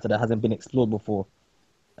of a character that hasn't been explored before.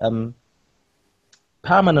 Power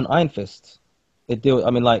Man and Iron Fist. It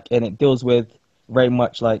deals with very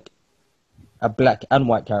much like a black and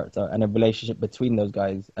white character and a relationship between those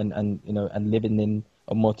guys, and you know, and living in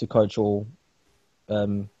a multicultural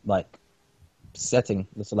like setting.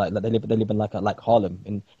 So like they live in like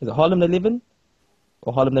Harlem. Is it Harlem they live in,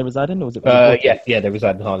 or Harlem they reside in, or was it? Yeah, they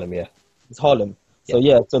reside in Harlem. Yeah, it's Harlem. So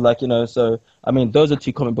yeah, so like, you know, so I mean, those are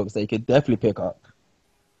two comic books that you could definitely pick up.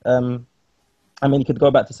 I mean, you could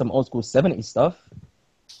go back to some old school '70s stuff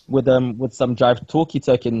with some Drive Talkie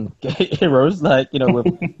Turkin heroes, like, you know, with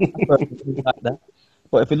like that.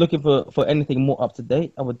 But if you're looking for anything more up to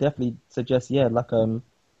date, I would definitely suggest like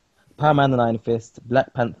Power Man and Iron Fist,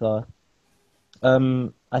 Black Panther.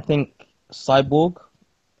 I think Cyborg.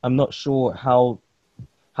 I'm not sure how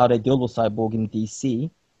they deal with Cyborg in DC,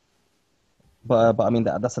 but I mean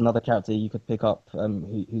that's another character you could pick up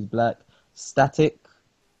who's black. Static.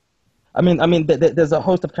 I mean, there's a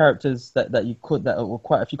host of characters that are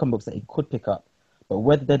quite a few comic books that you could pick up, but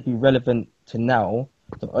whether they'd be relevant to now,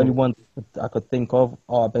 the only ones I could think of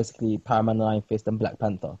are basically Power Man and Iron Fist and Black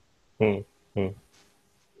Panther.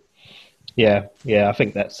 Yeah, I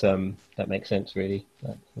think that makes sense, really.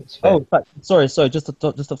 That's fair. Oh, in fact, sorry, just off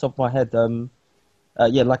the top of my head,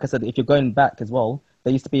 yeah, like I said, if you're going back as well,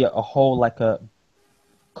 there used to be a whole like a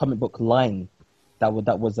comic book line that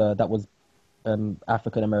was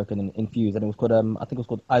African American and infused, and it was called I think it was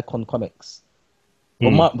called Icon Comics.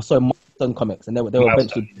 Milestone Comics, and they were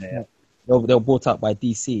eventually they were bought out by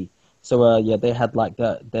DC. So yeah, they had like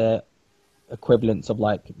their equivalents of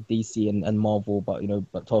like DC and Marvel, but you know,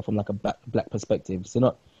 but told from like a black perspective. So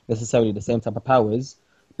not necessarily the same type of powers,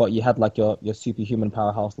 but you had like your superhuman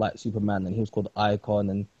powerhouse like Superman, and he was called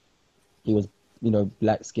Icon, and he was, you know,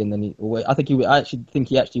 black skinned, and I actually think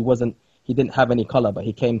he didn't have any color, but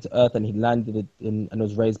he came to Earth and he landed and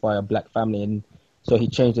was raised by a black family, and so he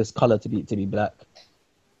changed his color to be black.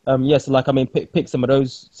 Yeah, so like, I mean, pick some of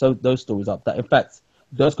those stories up. That in fact,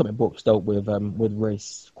 those comic books dealt with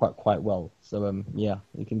race quite well. So yeah,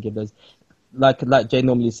 you can give those. Like Jay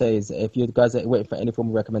normally says, if you guys are waiting for any form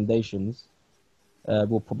of recommendations,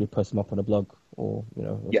 we'll probably post them up on the blog or, you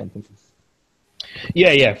know, or something.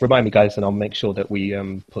 Yeah. Remind me, guys, and I'll make sure that we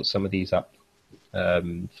put some of these up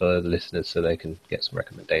for the listeners so they can get some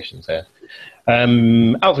recommendations there.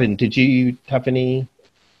 Alvin, did you have any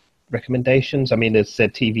recommendations? I mean, as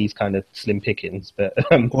said, TV's kind of slim pickings, but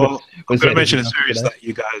well, I'm going to mention a series that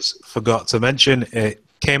you guys forgot to mention. It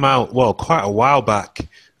came out quite a while back.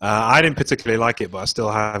 I didn't particularly like it, but I still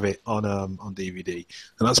have it on DVD,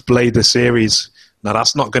 and that's Blade the series. Now,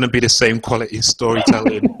 that's not going to be the same quality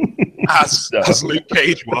storytelling as Luke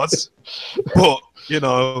Cage was, but you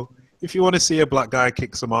know, if you want to see a black guy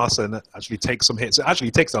kick some ass and actually take some hits, it actually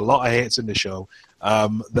takes a lot of hits in the show,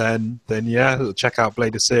 then yeah, check out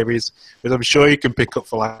Blade the series, which I'm sure you can pick up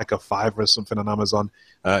for like a $5 or something on Amazon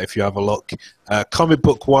if you have a look. Comic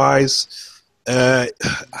book wise,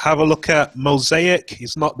 have a look at Mosaic.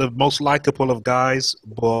 He's not the most likable of guys,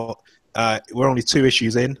 but we're only 2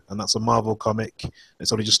 issues in, and that's a Marvel comic.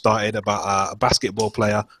 It's only just started about a basketball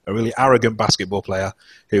player, a really arrogant basketball player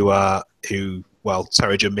who well,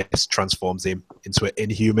 Terrigen Mist transforms him into an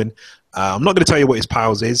Inhuman. I'm not going to tell you what his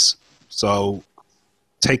powers is, so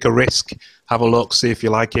take a risk, have a look, see if you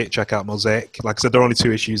like it, check out Mosaic. Like I said, there are only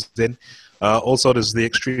 2 issues in. Also, there's the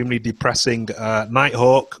extremely depressing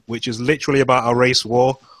Nighthawk, which is literally about a race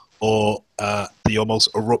war, or the almost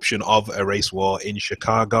eruption of a race war in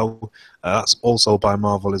Chicago. That's also by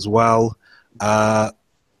Marvel as well.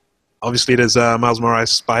 Obviously, there's Miles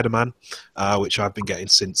Morales' Spider-Man, which I've been getting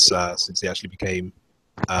since he actually became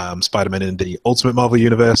Spider-Man in the Ultimate Marvel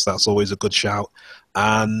Universe. That's always a good shout.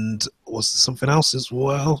 And was there something else as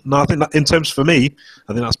well? No, I think that in terms for me,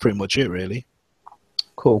 I think that's pretty much it, really.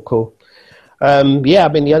 Cool. Yeah, I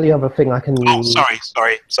mean, the only other thing I can... Oh,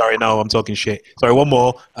 sorry. No, I'm talking shit. Sorry, one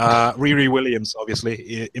more. Riri Williams,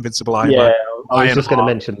 obviously, Invincible Iron Man. I was just going to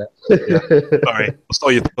mention that. Yeah. Sorry, I'll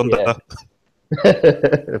steal your thunder. Yeah.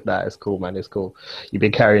 Nah, it's cool, man. It's cool. You've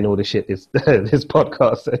been carrying all the shit this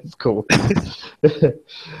podcast, so it's cool. But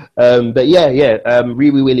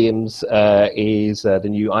Riri Williams is the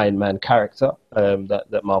new Iron Man character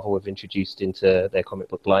that Marvel have introduced into their comic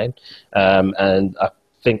book line, and I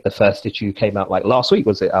think the first issue came out like last week.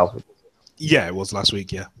 Was it, Alvin? Yeah, it was last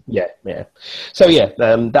week. Yeah. So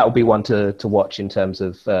that will be one to watch in terms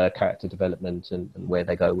of character development and where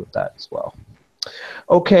they go with that as well.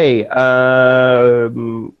 Okay,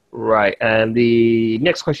 right, and the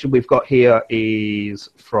next question we've got here is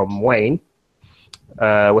from Wayne.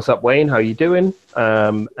 What's up, Wayne? How are you doing?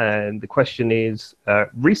 And the question is,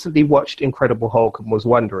 recently watched Incredible Hulk and was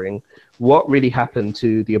wondering what really happened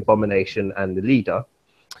to the Abomination and the Leader.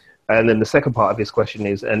 And then the second part of his question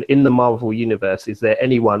is, and in the Marvel Universe, is there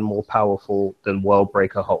anyone more powerful than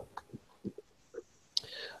Worldbreaker Hulk?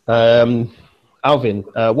 Alvin,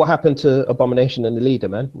 what happened to Abomination and the Leader,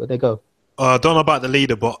 man? Where'd they go? I don't know about the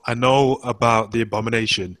Leader, but I know about the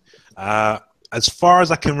Abomination. As far as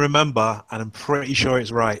I can remember, and I'm pretty sure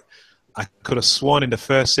it's right, I could have sworn in the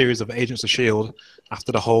first series of Agents of S.H.I.E.L.D.,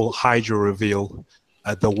 after the whole Hydra reveal,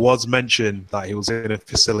 there was mention that he was in a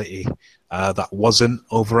facility that wasn't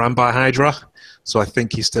overrun by Hydra. So I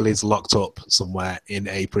think he still is locked up somewhere in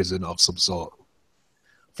a prison of some sort.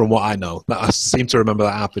 From what I know, I seem to remember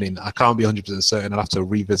that happening. I can't be 100% certain. I'll have to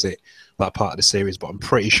revisit that part of the series, but I'm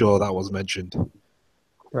pretty sure that was mentioned.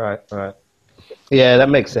 Right. Yeah, that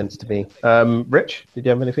makes sense to me. Rich, did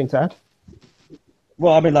you have anything to add?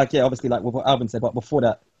 Well, I mean, obviously, with what Alvin said, but before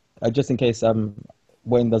that, just in case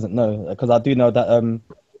Wayne doesn't know, because I do know that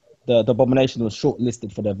the Abomination was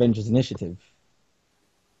shortlisted for the Avengers Initiative.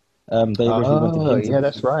 They originally wanted him to...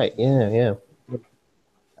 that's right. Yeah.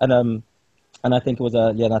 And I think it was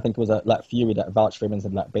like Fury that vouched for him and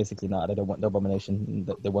said like basically they don't want the Abomination,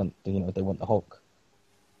 they want they want the Hulk.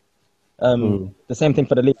 The same thing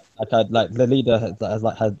for the leader. The leader has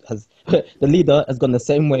the leader has gone the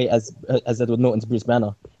same way as Edward Norton's Bruce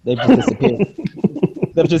Banner. They've just disappeared.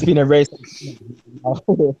 They've just been erased.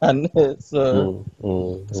 And so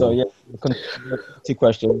yeah, 2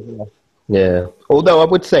 questions. Yeah. Although I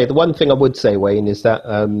would say the one thing I would say, Wayne, is that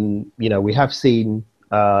we have seen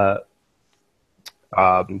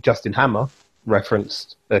Justin Hammer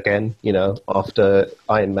referenced again, after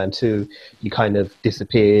Iron Man 2, he kind of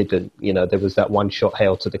disappeared, and, there was that one shot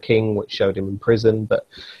Hail to the King, which showed him in prison. But,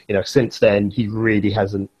 since then, he really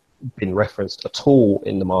hasn't been referenced at all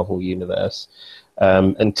in the Marvel Universe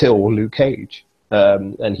until Luke Cage,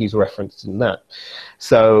 and he's referenced in that.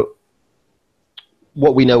 So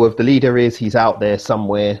what we know of the Leader is he's out there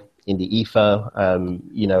somewhere in the ether.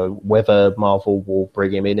 Whether Marvel will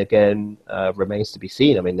bring him in again remains to be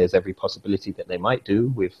seen. I mean, there's every possibility that they might do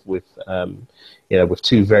with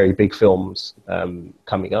 2 very big films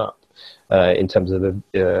coming up in terms of the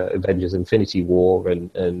Avengers Infinity War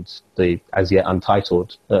and the as yet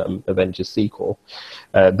untitled Avengers sequel.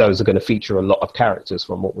 Those are going to feature a lot of characters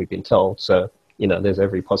from what we've been told. So, there's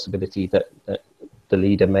every possibility that the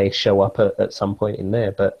Leader may show up at some point in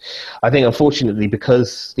there. But I think, unfortunately,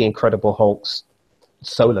 because the Incredible Hulk's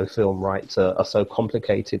solo film rights are so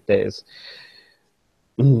complicated, they're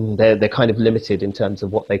kind of limited in terms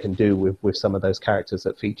of what they can do with some of those characters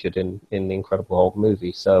that featured in the Incredible Hulk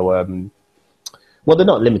movie. So, they're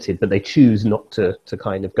not limited, but they choose not to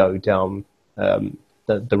kind of go down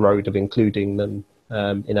the road of including them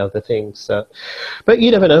in other things. So, but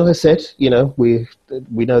you never know. As I said, we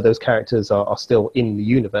know those characters are still in the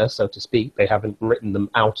universe, so to speak. They haven't written them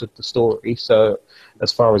out of the story. So,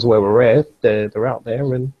 as far as we're aware, they're out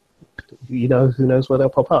there, and who knows where they'll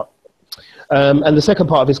pop up. And the second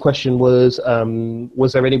part of his question was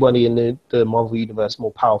there anybody in the Marvel Universe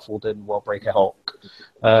more powerful than Worldbreaker Hulk?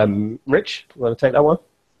 Rich, you want to take that one?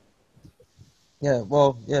 Yeah,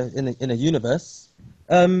 well, yeah, in a universe.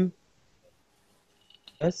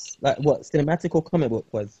 Like what, cinematic or comic book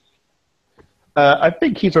was? I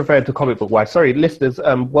think he's referring to comic book wise. Sorry, listeners.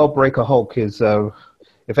 Worldbreaker Hulk is.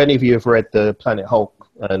 If any of you have read the Planet Hulk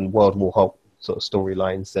and World War Hulk sort of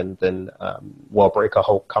storylines, then Worldbreaker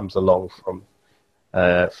Hulk comes along from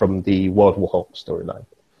the World War Hulk storyline.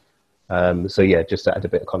 So yeah, just to add a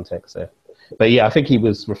bit of context there. But yeah, I think he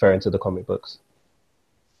was referring to the comic books.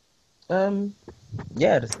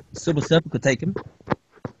 Yeah, the Silver Surfer could take him.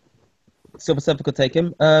 Silver Surfer could take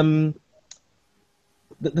him.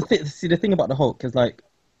 The thing about the Hulk is like,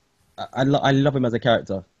 I love him as a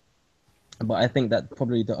character, but I think that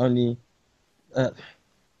probably the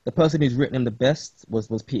person who's written him the best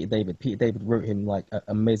was Peter David. Peter David wrote him like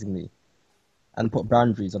amazingly, and put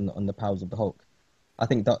boundaries on the powers of the Hulk. I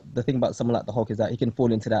think that the thing about someone like the Hulk is that he can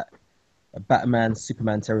fall into that Batman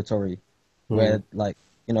Superman territory, where like,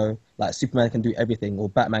 you know, like Superman can do everything, or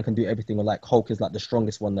Batman can do everything, or like Hulk is like the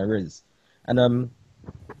strongest one there is, and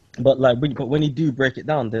But when you do break it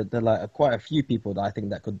down, there are like quite a few people that I think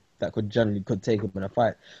that could generally take him in a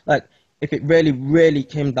fight. Like if it really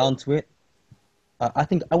came down to it, I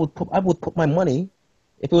think I would put my money,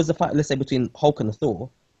 if it was a fight, let's say between Hulk and Thor,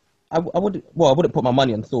 I wouldn't put my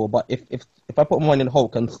money on Thor, but if I put my money on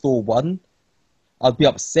Hulk and Thor won, I'd be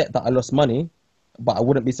upset that I lost money, but I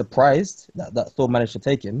wouldn't be surprised that Thor managed to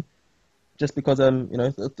take him, just because you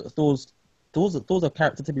know, Thor's a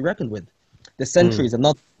character to be reckoned with. The Sentries are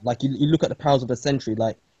not like, you look at the powers of the Sentry,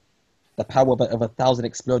 like the power of 1,000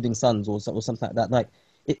 exploding suns or something like that. Like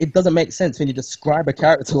it doesn't make sense when you describe a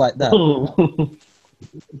character like that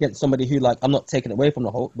against somebody who, like, I'm not taking away from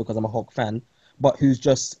the Hulk because I'm a Hulk fan, but who's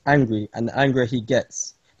just angry, and the angrier he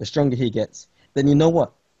gets, the stronger he gets. Then you know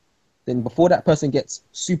what? Then before that person gets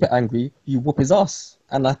super angry, you whoop his ass.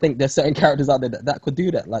 And I think there's certain characters out there that could do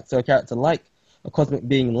that. Like, so a character like a cosmic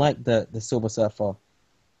being like the Silver Surfer,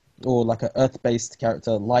 or like an Earth-based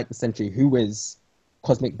character like the Sentry, who is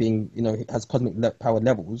cosmic being, you know, has cosmic power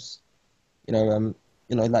levels, you know,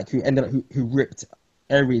 like who ripped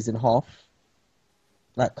Ares in half.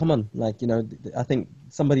 Like, come on, like, you know, I think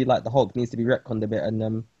somebody like the Hulk needs to be retconned a bit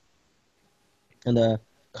and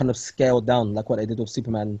kind of scaled down, like what they did with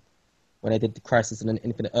Superman when they did the Crisis on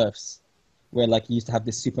Infinite Earths, where like you used to have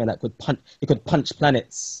this Superman that could punch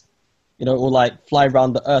planets, you know, or like fly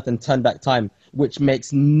around the Earth and turn back time, which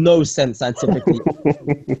makes no sense scientifically.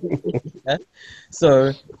 Yeah?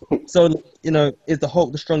 So, you know, is the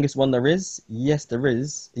Hulk the strongest one there is? Yes, there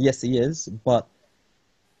is. Yes, he is. But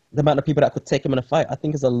the amount of people that could take him in a fight, I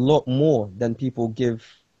think, is a lot more than people give.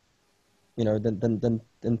 You know, than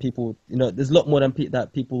people. You know, there's a lot more than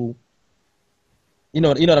that people. You know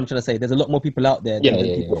what I'm trying to say. There's a lot more people out there than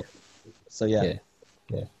people. Yeah. So yeah.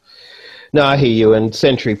 No, I hear you, and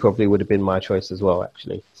Sentry probably would have been my choice as well,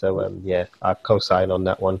 actually. So, yeah, I co-sign on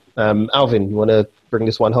that one. Alvin, you want to bring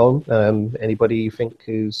this one home? Anybody you think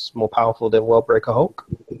who's more powerful than Worldbreaker Hulk?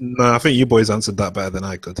 No, I think you boys answered that better than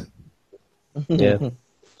I could. Yeah,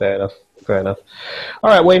 fair enough. All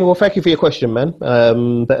right, Wayne, well, thank you for your question, man.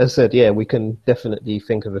 But as I said, yeah, we can definitely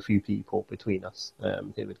think of a few people between us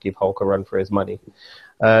who would give Hulk a run for his money.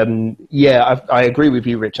 Yeah, I agree with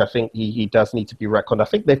you, Rich. I think he does need to be retconned. I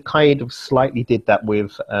think they've kind of slightly did that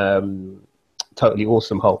with Totally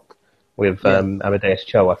Awesome Hulk, with Amadeus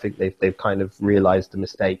Cho. I think they've kind of realized the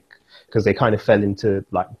mistake, because they kind of fell into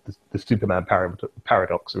like the Superman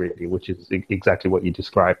paradox, really, which is exactly what you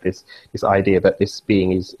described. This idea that this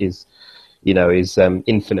being is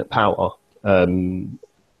infinite power.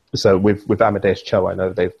 So with Amadeus Cho, I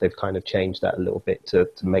know they've kind of changed that a little bit to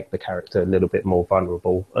make the character a little bit more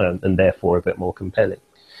vulnerable and therefore a bit more compelling.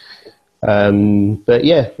 But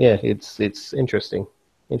yeah, it's interesting.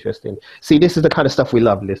 See, this is the kind of stuff we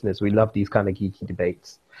love, listeners. We love these kind of geeky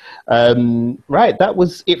debates. Right, that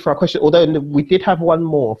was it for our question. Although we did have one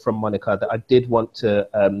more from Monica that I did want to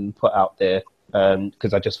put out there,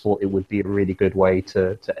 because I just thought it would be a really good way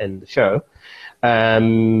to end the show.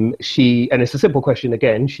 And it's a simple question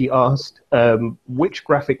again. She asked, which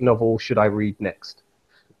graphic novel should I read next?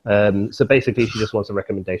 So basically, she just wants a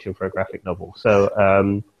recommendation for a graphic novel.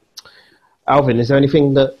 So, Alvin, is there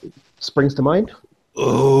anything that springs to mind?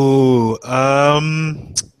 Oh,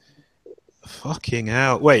 fucking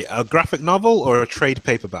hell. Wait, a graphic novel or a trade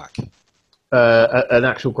paperback? An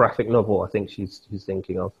actual graphic novel, I think she's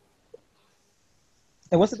thinking of.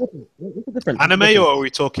 Hey, what's the difference? Anime, or are we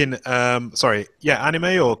talking,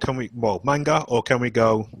 anime, or manga, or can we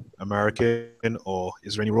go American, or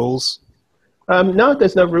is there any rules? No,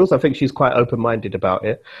 there's no rules. I think she's quite open-minded about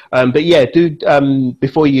it. But yeah,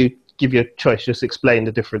 before you give your choice, just explain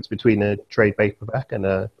the difference between a trade paperback and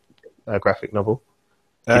a graphic novel.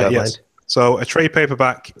 Yes. So a trade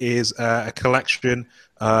paperback is a collection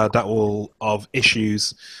of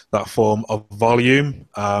issues that form a volume.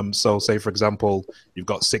 So say, for example, you've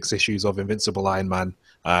got 6 issues of Invincible Iron Man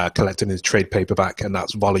collected in a trade paperback, and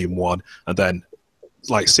that's volume 1. And then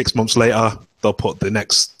like 6 months later, they'll put the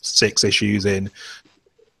next 6 issues in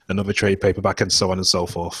another trade paperback, and so on and so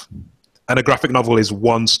forth. And a graphic novel is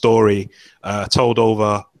one story told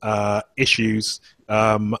over issues,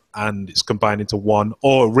 and it's combined into one,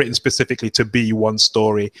 or written specifically to be one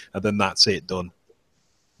story, and then that's it, done.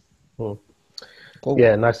 Cool.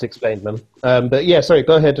 Yeah, nice explained, man. But yeah, sorry,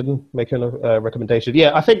 go ahead and make a recommendation.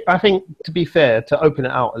 Yeah, I think to be fair, to open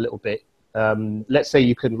it out a little bit, let's say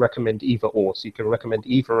you can recommend either or. So you can recommend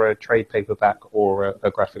either a trade paperback or a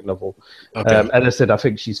graphic novel. Okay. As I said, I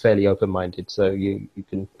think she's fairly open-minded, so you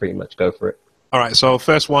can pretty much go for it. All right, so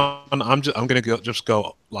first one, I'm gonna just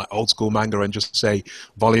go like old school manga and just say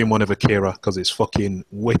Volume 1 of Akira, because it's fucking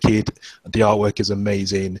wicked. The artwork is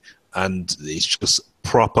amazing, and it's just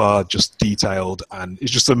proper, just detailed, and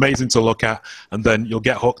it's just amazing to look at. And then you'll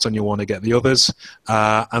get hooked and you'll want to get the others.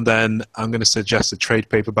 And then I'm going to suggest a trade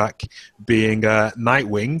paperback being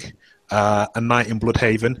Nightwing, A Night in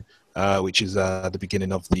Bloodhaven, which is the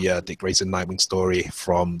beginning of the Dick Grayson Nightwing story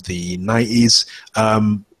from the 90s.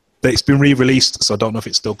 But it's been re-released, so I don't know if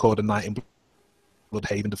it's still called A Night in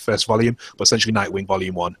Bloodhaven, the first volume, but essentially Nightwing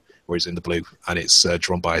Volume 1, where he's in the blue, and it's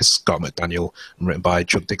drawn by Scott McDaniel and written by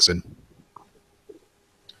Chuck Dixon.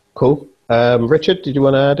 Cool. Richard, did you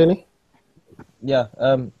want to add any? Yeah,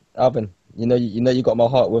 Alvin, you got my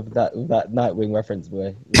heart with that Nightwing reference,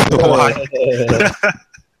 boy. Why?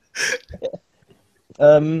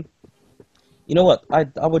 You know what? I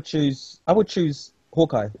would choose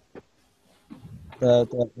Hawkeye,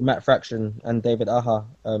 the Matt Fraction and David Aja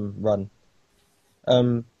run.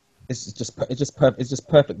 It's just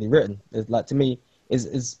perfectly written. It's like, to me,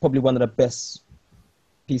 is probably one of the best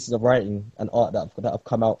pieces of writing and art that have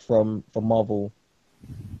come out from Marvel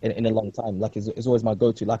in a long time. Like, it's always my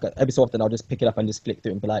go-to. Like, every so often I'll just pick it up and just flick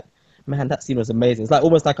through it and be like, man, that scene was amazing. It's like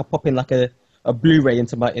almost like I pop in like a Blu-ray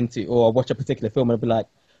or I watch a particular film and I'll be like,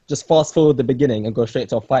 just fast forward the beginning and go straight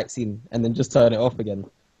to a fight scene and then just turn it off again.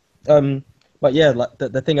 But yeah, like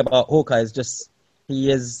the thing about Hawkeye is just,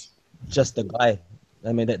 he is just a guy.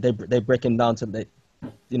 I mean, they break him down to the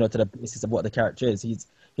basis of what the character is. He's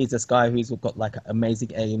this guy who's got like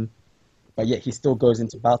amazing aim, but yet he still goes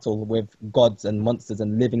into battle with gods and monsters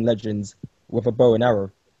and living legends with a bow and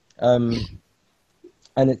arrow. And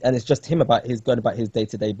it's just him going about his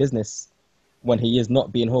day-to-day business when he is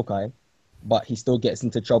not being Hawkeye, but he still gets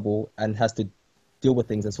into trouble and has to deal with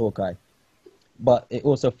things as Hawkeye. But it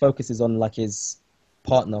also focuses on like his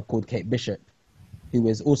partner called Kate Bishop, who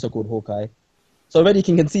is also called Hawkeye. So already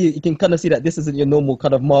you can kind of see that this isn't your normal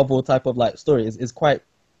kind of Marvel type of like story. It's quite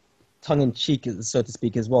tongue-in-cheek, so to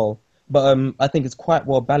speak, as well. But I think it's quite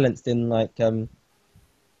well balanced in like the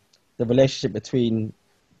relationship between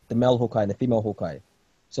the male Hawkeye and the female Hawkeye.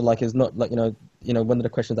 So like, it's not like, one of the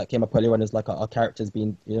questions that came up earlier on is like, our characters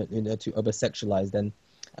being too over-sexualized. And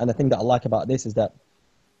the thing that I like about this is that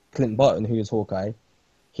Clint Barton, who is Hawkeye,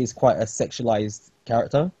 he's quite a sexualized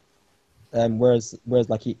character, whereas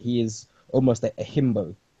like he is almost a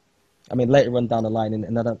himbo. I mean, later on down the line in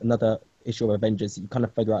another issue of Avengers, you kind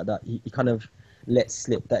of figure out that he kind of lets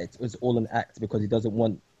slip that it was all an act because he doesn't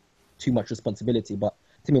want too much responsibility. But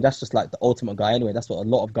to me, that's just like the ultimate guy anyway. That's what a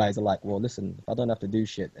lot of guys are like. Well, listen, if I don't have to do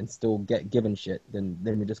shit and still get given shit, then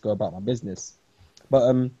let me just go about my business.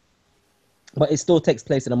 But it still takes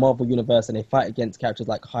place in a Marvel universe, and they fight against characters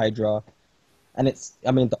like Hydra. And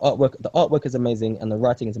the artwork is amazing, and the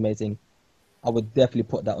writing is amazing. I would definitely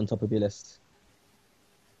put that on top of your list.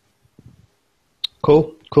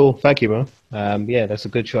 Cool. Thank you, man. Yeah, that's a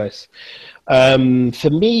good choice. For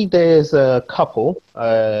me, there's a couple.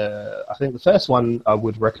 I think the first one I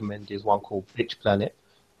would recommend is one called Bitch Planet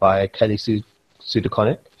by Kelly Sue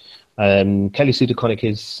DeConnick. Kelly Sue DeConnick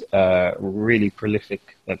is a really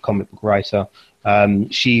prolific comic book writer.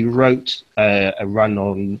 She wrote a run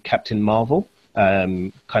on Captain Marvel,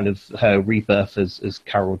 kind of her rebirth as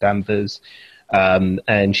Carol Danvers,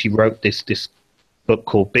 and she wrote this book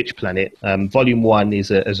called Bitch Planet. Volume 1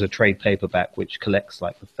 is a trade paperback which collects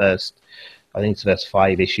like the first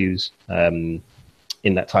 5 issues in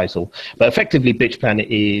that title. But effectively, Bitch Planet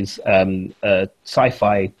is a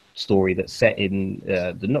sci-fi story that's set in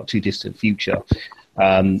the not too distant future,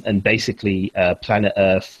 and basically planet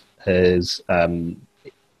Earth has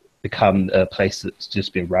become a place that's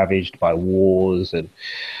just been ravaged by wars and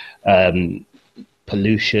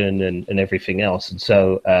pollution and everything else. And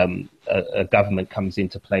so a government comes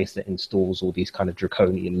into place that installs all these kind of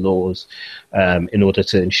draconian laws in order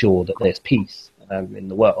to ensure that there's peace in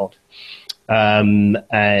the world.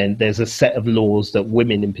 And there's a set of laws that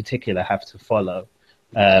women in particular have to follow.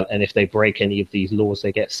 And if they break any of these laws,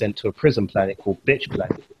 they get sent to a prison planet called Bitch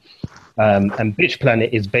Planet. And Bitch Planet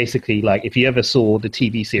is basically like, if you ever saw the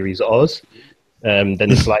TV series Oz, then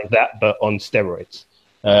it's like that, but on steroids.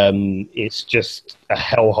 It's just a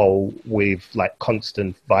hellhole with like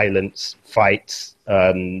constant violence, fights,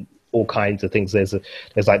 all kinds of things. There's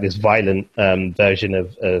like this violent version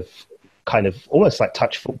of kind of almost like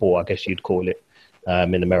touch football, I guess you'd call it,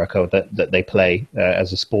 in America, that they play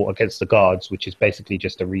as a sport against the guards, which is basically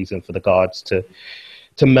just a reason for the guards to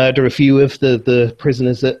murder a few of the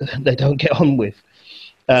prisoners that they don't get on with.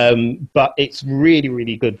 But it's really,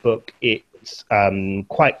 really good book. It's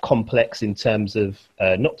quite complex in terms of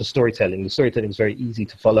not the storytelling. The storytelling is very easy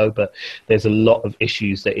to follow, but there's a lot of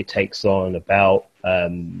issues that it takes on about,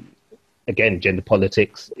 again, gender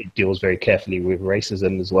politics. It deals very carefully with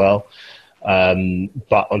racism as well.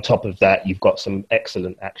 But on top of that, you've got some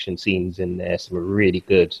excellent action scenes in there, some really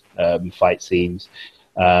good fight scenes.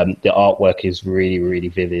 The artwork is really, really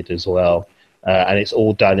vivid as well. And it's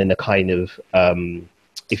all done in a kind of,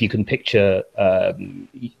 if you can picture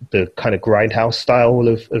the kind of grindhouse style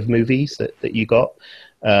of movies that you got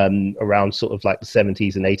around sort of like the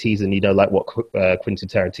 70s and 80s, and you know, like what Quentin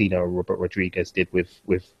Tarantino or Robert Rodriguez did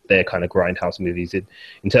with their kind of grindhouse movies.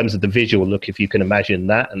 In terms of the visual look, if you can imagine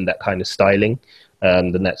that and that kind of styling,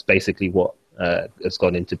 then that's basically what has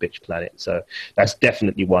gone into Bitch Planet. So that's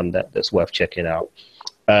definitely one that's worth checking out.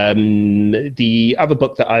 The other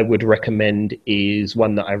book that I would recommend is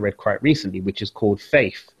one that I read quite recently, which is called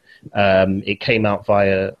Faith. It came out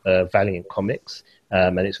via Valiant Comics,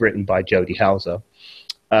 and it's written by Jody Houser.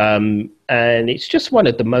 And it's just one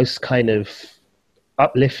of the most kind of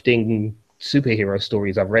uplifting superhero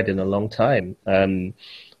stories I've read in a long time.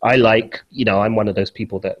 I like, you know, I'm one of those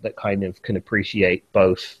people that kind of can appreciate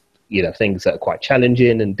both, you know, things that are quite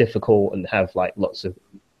challenging and difficult and have like lots of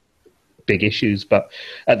big issues, but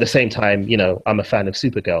at the same time, you know, I'm a fan of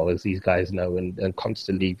Supergirl, as these guys know, and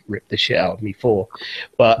constantly rip the shit out of me for.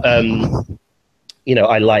 But you know,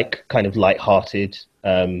 I like kind of light-hearted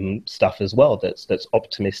stuff as well. That's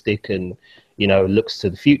optimistic and, you know, looks to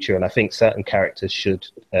the future. And I think certain characters should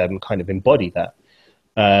kind of embody that.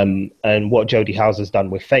 And what Jody Houser's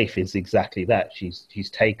done with Faith is exactly that. She's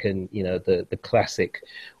taken, you know, the classic,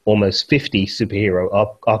 almost 50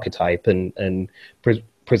 superhero archetype and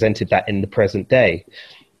presented that in the present day.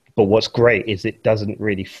 But what's great is it doesn't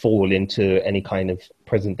really fall into any kind of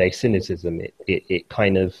present day cynicism. It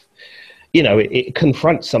kind of, you know, it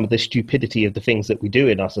confronts some of the stupidity of the things that we do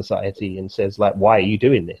in our society and says, like, why are you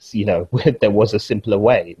doing this? You know, there was a simpler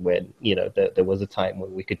way when, you know, there was a time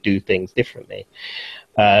when we could do things differently.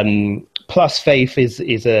 Plus Faith is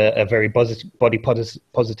a very body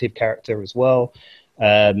positive character as well.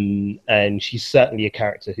 And she's certainly a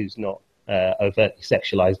character who's not overtly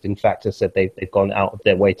sexualized. In fact, I said they've gone out of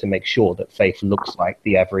their way to make sure that Faith looks like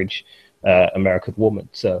the average American woman.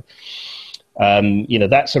 So, you know,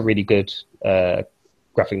 that's a really good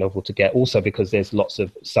graphic novel to get, also because there's lots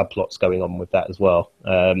of subplots going on with that as well.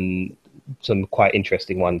 Some quite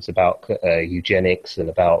interesting ones about eugenics and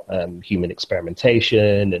about human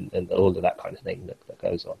experimentation and all of that kind of thing that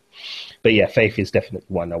goes on. But yeah, Faith is definitely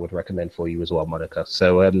one I would recommend for you as well, Monica.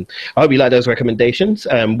 So I hope you like those recommendations.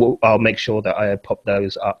 I'll make sure that I pop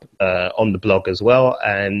those up on the blog as well,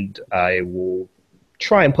 and I will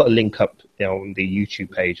try and put a link up, you know, on the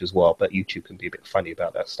YouTube page as well. But YouTube can be a bit funny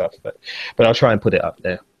about that stuff. But I'll try and put it up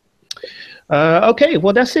there. Okay,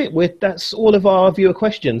 well, that's it. That's all of our viewer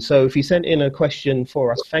questions. So if you sent in a question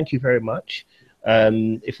for us, thank you very much.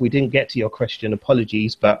 If we didn't get to your question,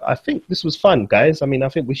 apologies. But I think this was fun, guys. I mean, I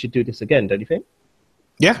think we should do this again, don't you think?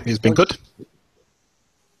 Yeah, it's been good.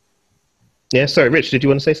 Yeah, sorry, Rich, did you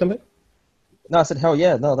want to say something? No, I said hell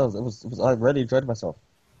yeah. No, it was I really enjoyed myself.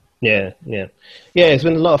 Yeah. It's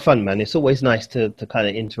been a lot of fun, man. It's always nice to kind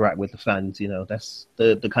of interact with the fans. You know, that's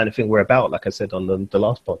the kind of thing we're about. Like I said on the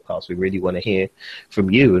last podcast, we really want to hear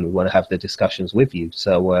from you and we want to have the discussions with you.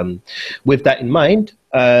 So with that in mind,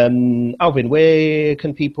 Alvin, where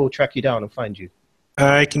can people track you down and find you?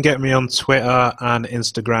 You can get me on Twitter and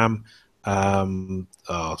Instagram.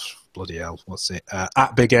 Oh, bloody hell, what's it?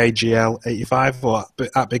 At BigAGL85 or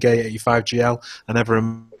at BigA85GL. I never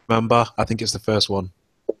remember. I think it's the first one.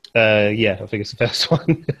 Yeah, I think it's the first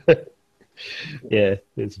one. Yeah,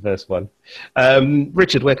 it's the first one.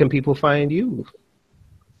 Richard, where can people find you?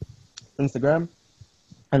 Instagram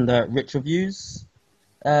and Rich Reviews.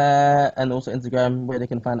 and also Instagram, where they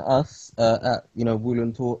can find us at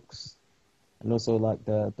Woolen Talks, and also like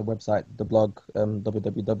the website, the blog,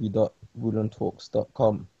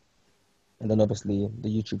 www.woolentalks.com, and then obviously the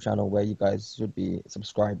YouTube channel where you guys should be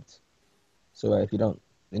subscribed. So if you're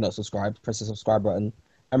not subscribed, press the subscribe button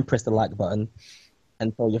and press the like button,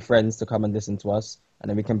 and tell your friends to come and listen to us, and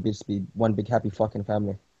then we can just be one big happy fucking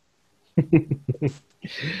family.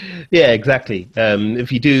 Yeah, exactly.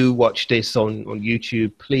 If you do watch this on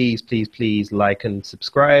YouTube, please like and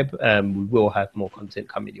subscribe. We will have more content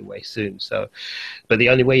coming your way soon. So, but the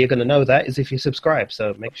only way you're going to know that is if you subscribe.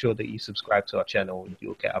 So make sure that you subscribe to our channel and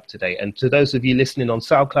you'll get up to date. And to those of you listening on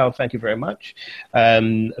SoundCloud, thank you very much.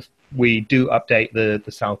 We do update the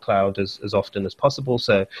SoundCloud as often as possible.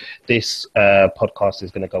 So this podcast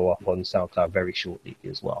is going to go up on SoundCloud very shortly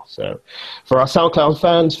as well. So for our SoundCloud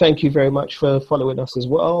fans, thank you very much for following us as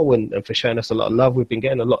well and for showing us a lot of love. We've been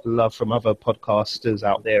getting a lot of love from other podcasters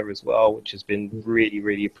out there as well, which has been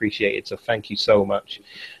really appreciated. So thank you so much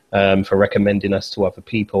for recommending us to other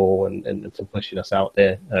people and for pushing us out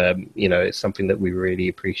there. It's something that we really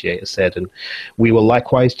appreciate, as said, and we will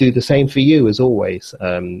likewise do the same for you as always.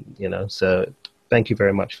 So thank you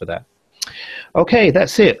very much for that. Okay,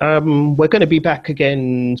 that's it. We're going to be back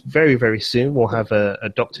again very soon. We'll have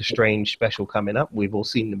a Doctor Strange special coming up. We've all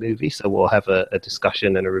seen the movie, so we'll have a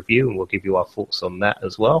discussion and a review, and we'll give you our thoughts on that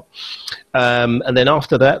as well. And then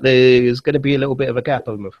after that, there's going to be a little bit of a gap,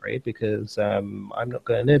 I'm afraid, because I'm not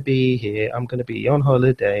going to be here. I'm going to be on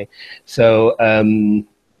holiday. So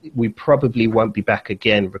we probably won't be back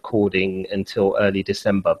again recording until early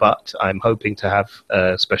December, but I'm hoping to have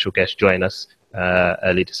a special guest join us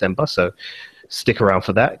early December, so stick around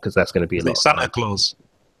for that, because that's going to be a lot of Santa fun. Claus.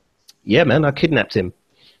 Yeah, man, I kidnapped him.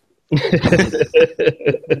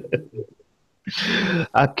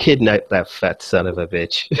 I kidnapped that fat son of a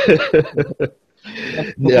bitch.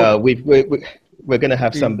 No, we're going to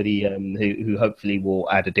have somebody who hopefully will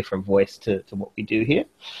add a different voice to what we do here,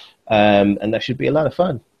 and that should be a lot of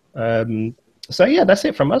fun. So yeah, that's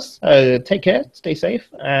it from us. Take care, stay safe,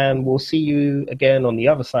 and we'll see you again on the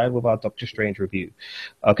other side with our Doctor Strange review.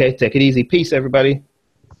 Okay, take it easy. Peace, everybody.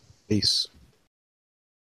 Peace.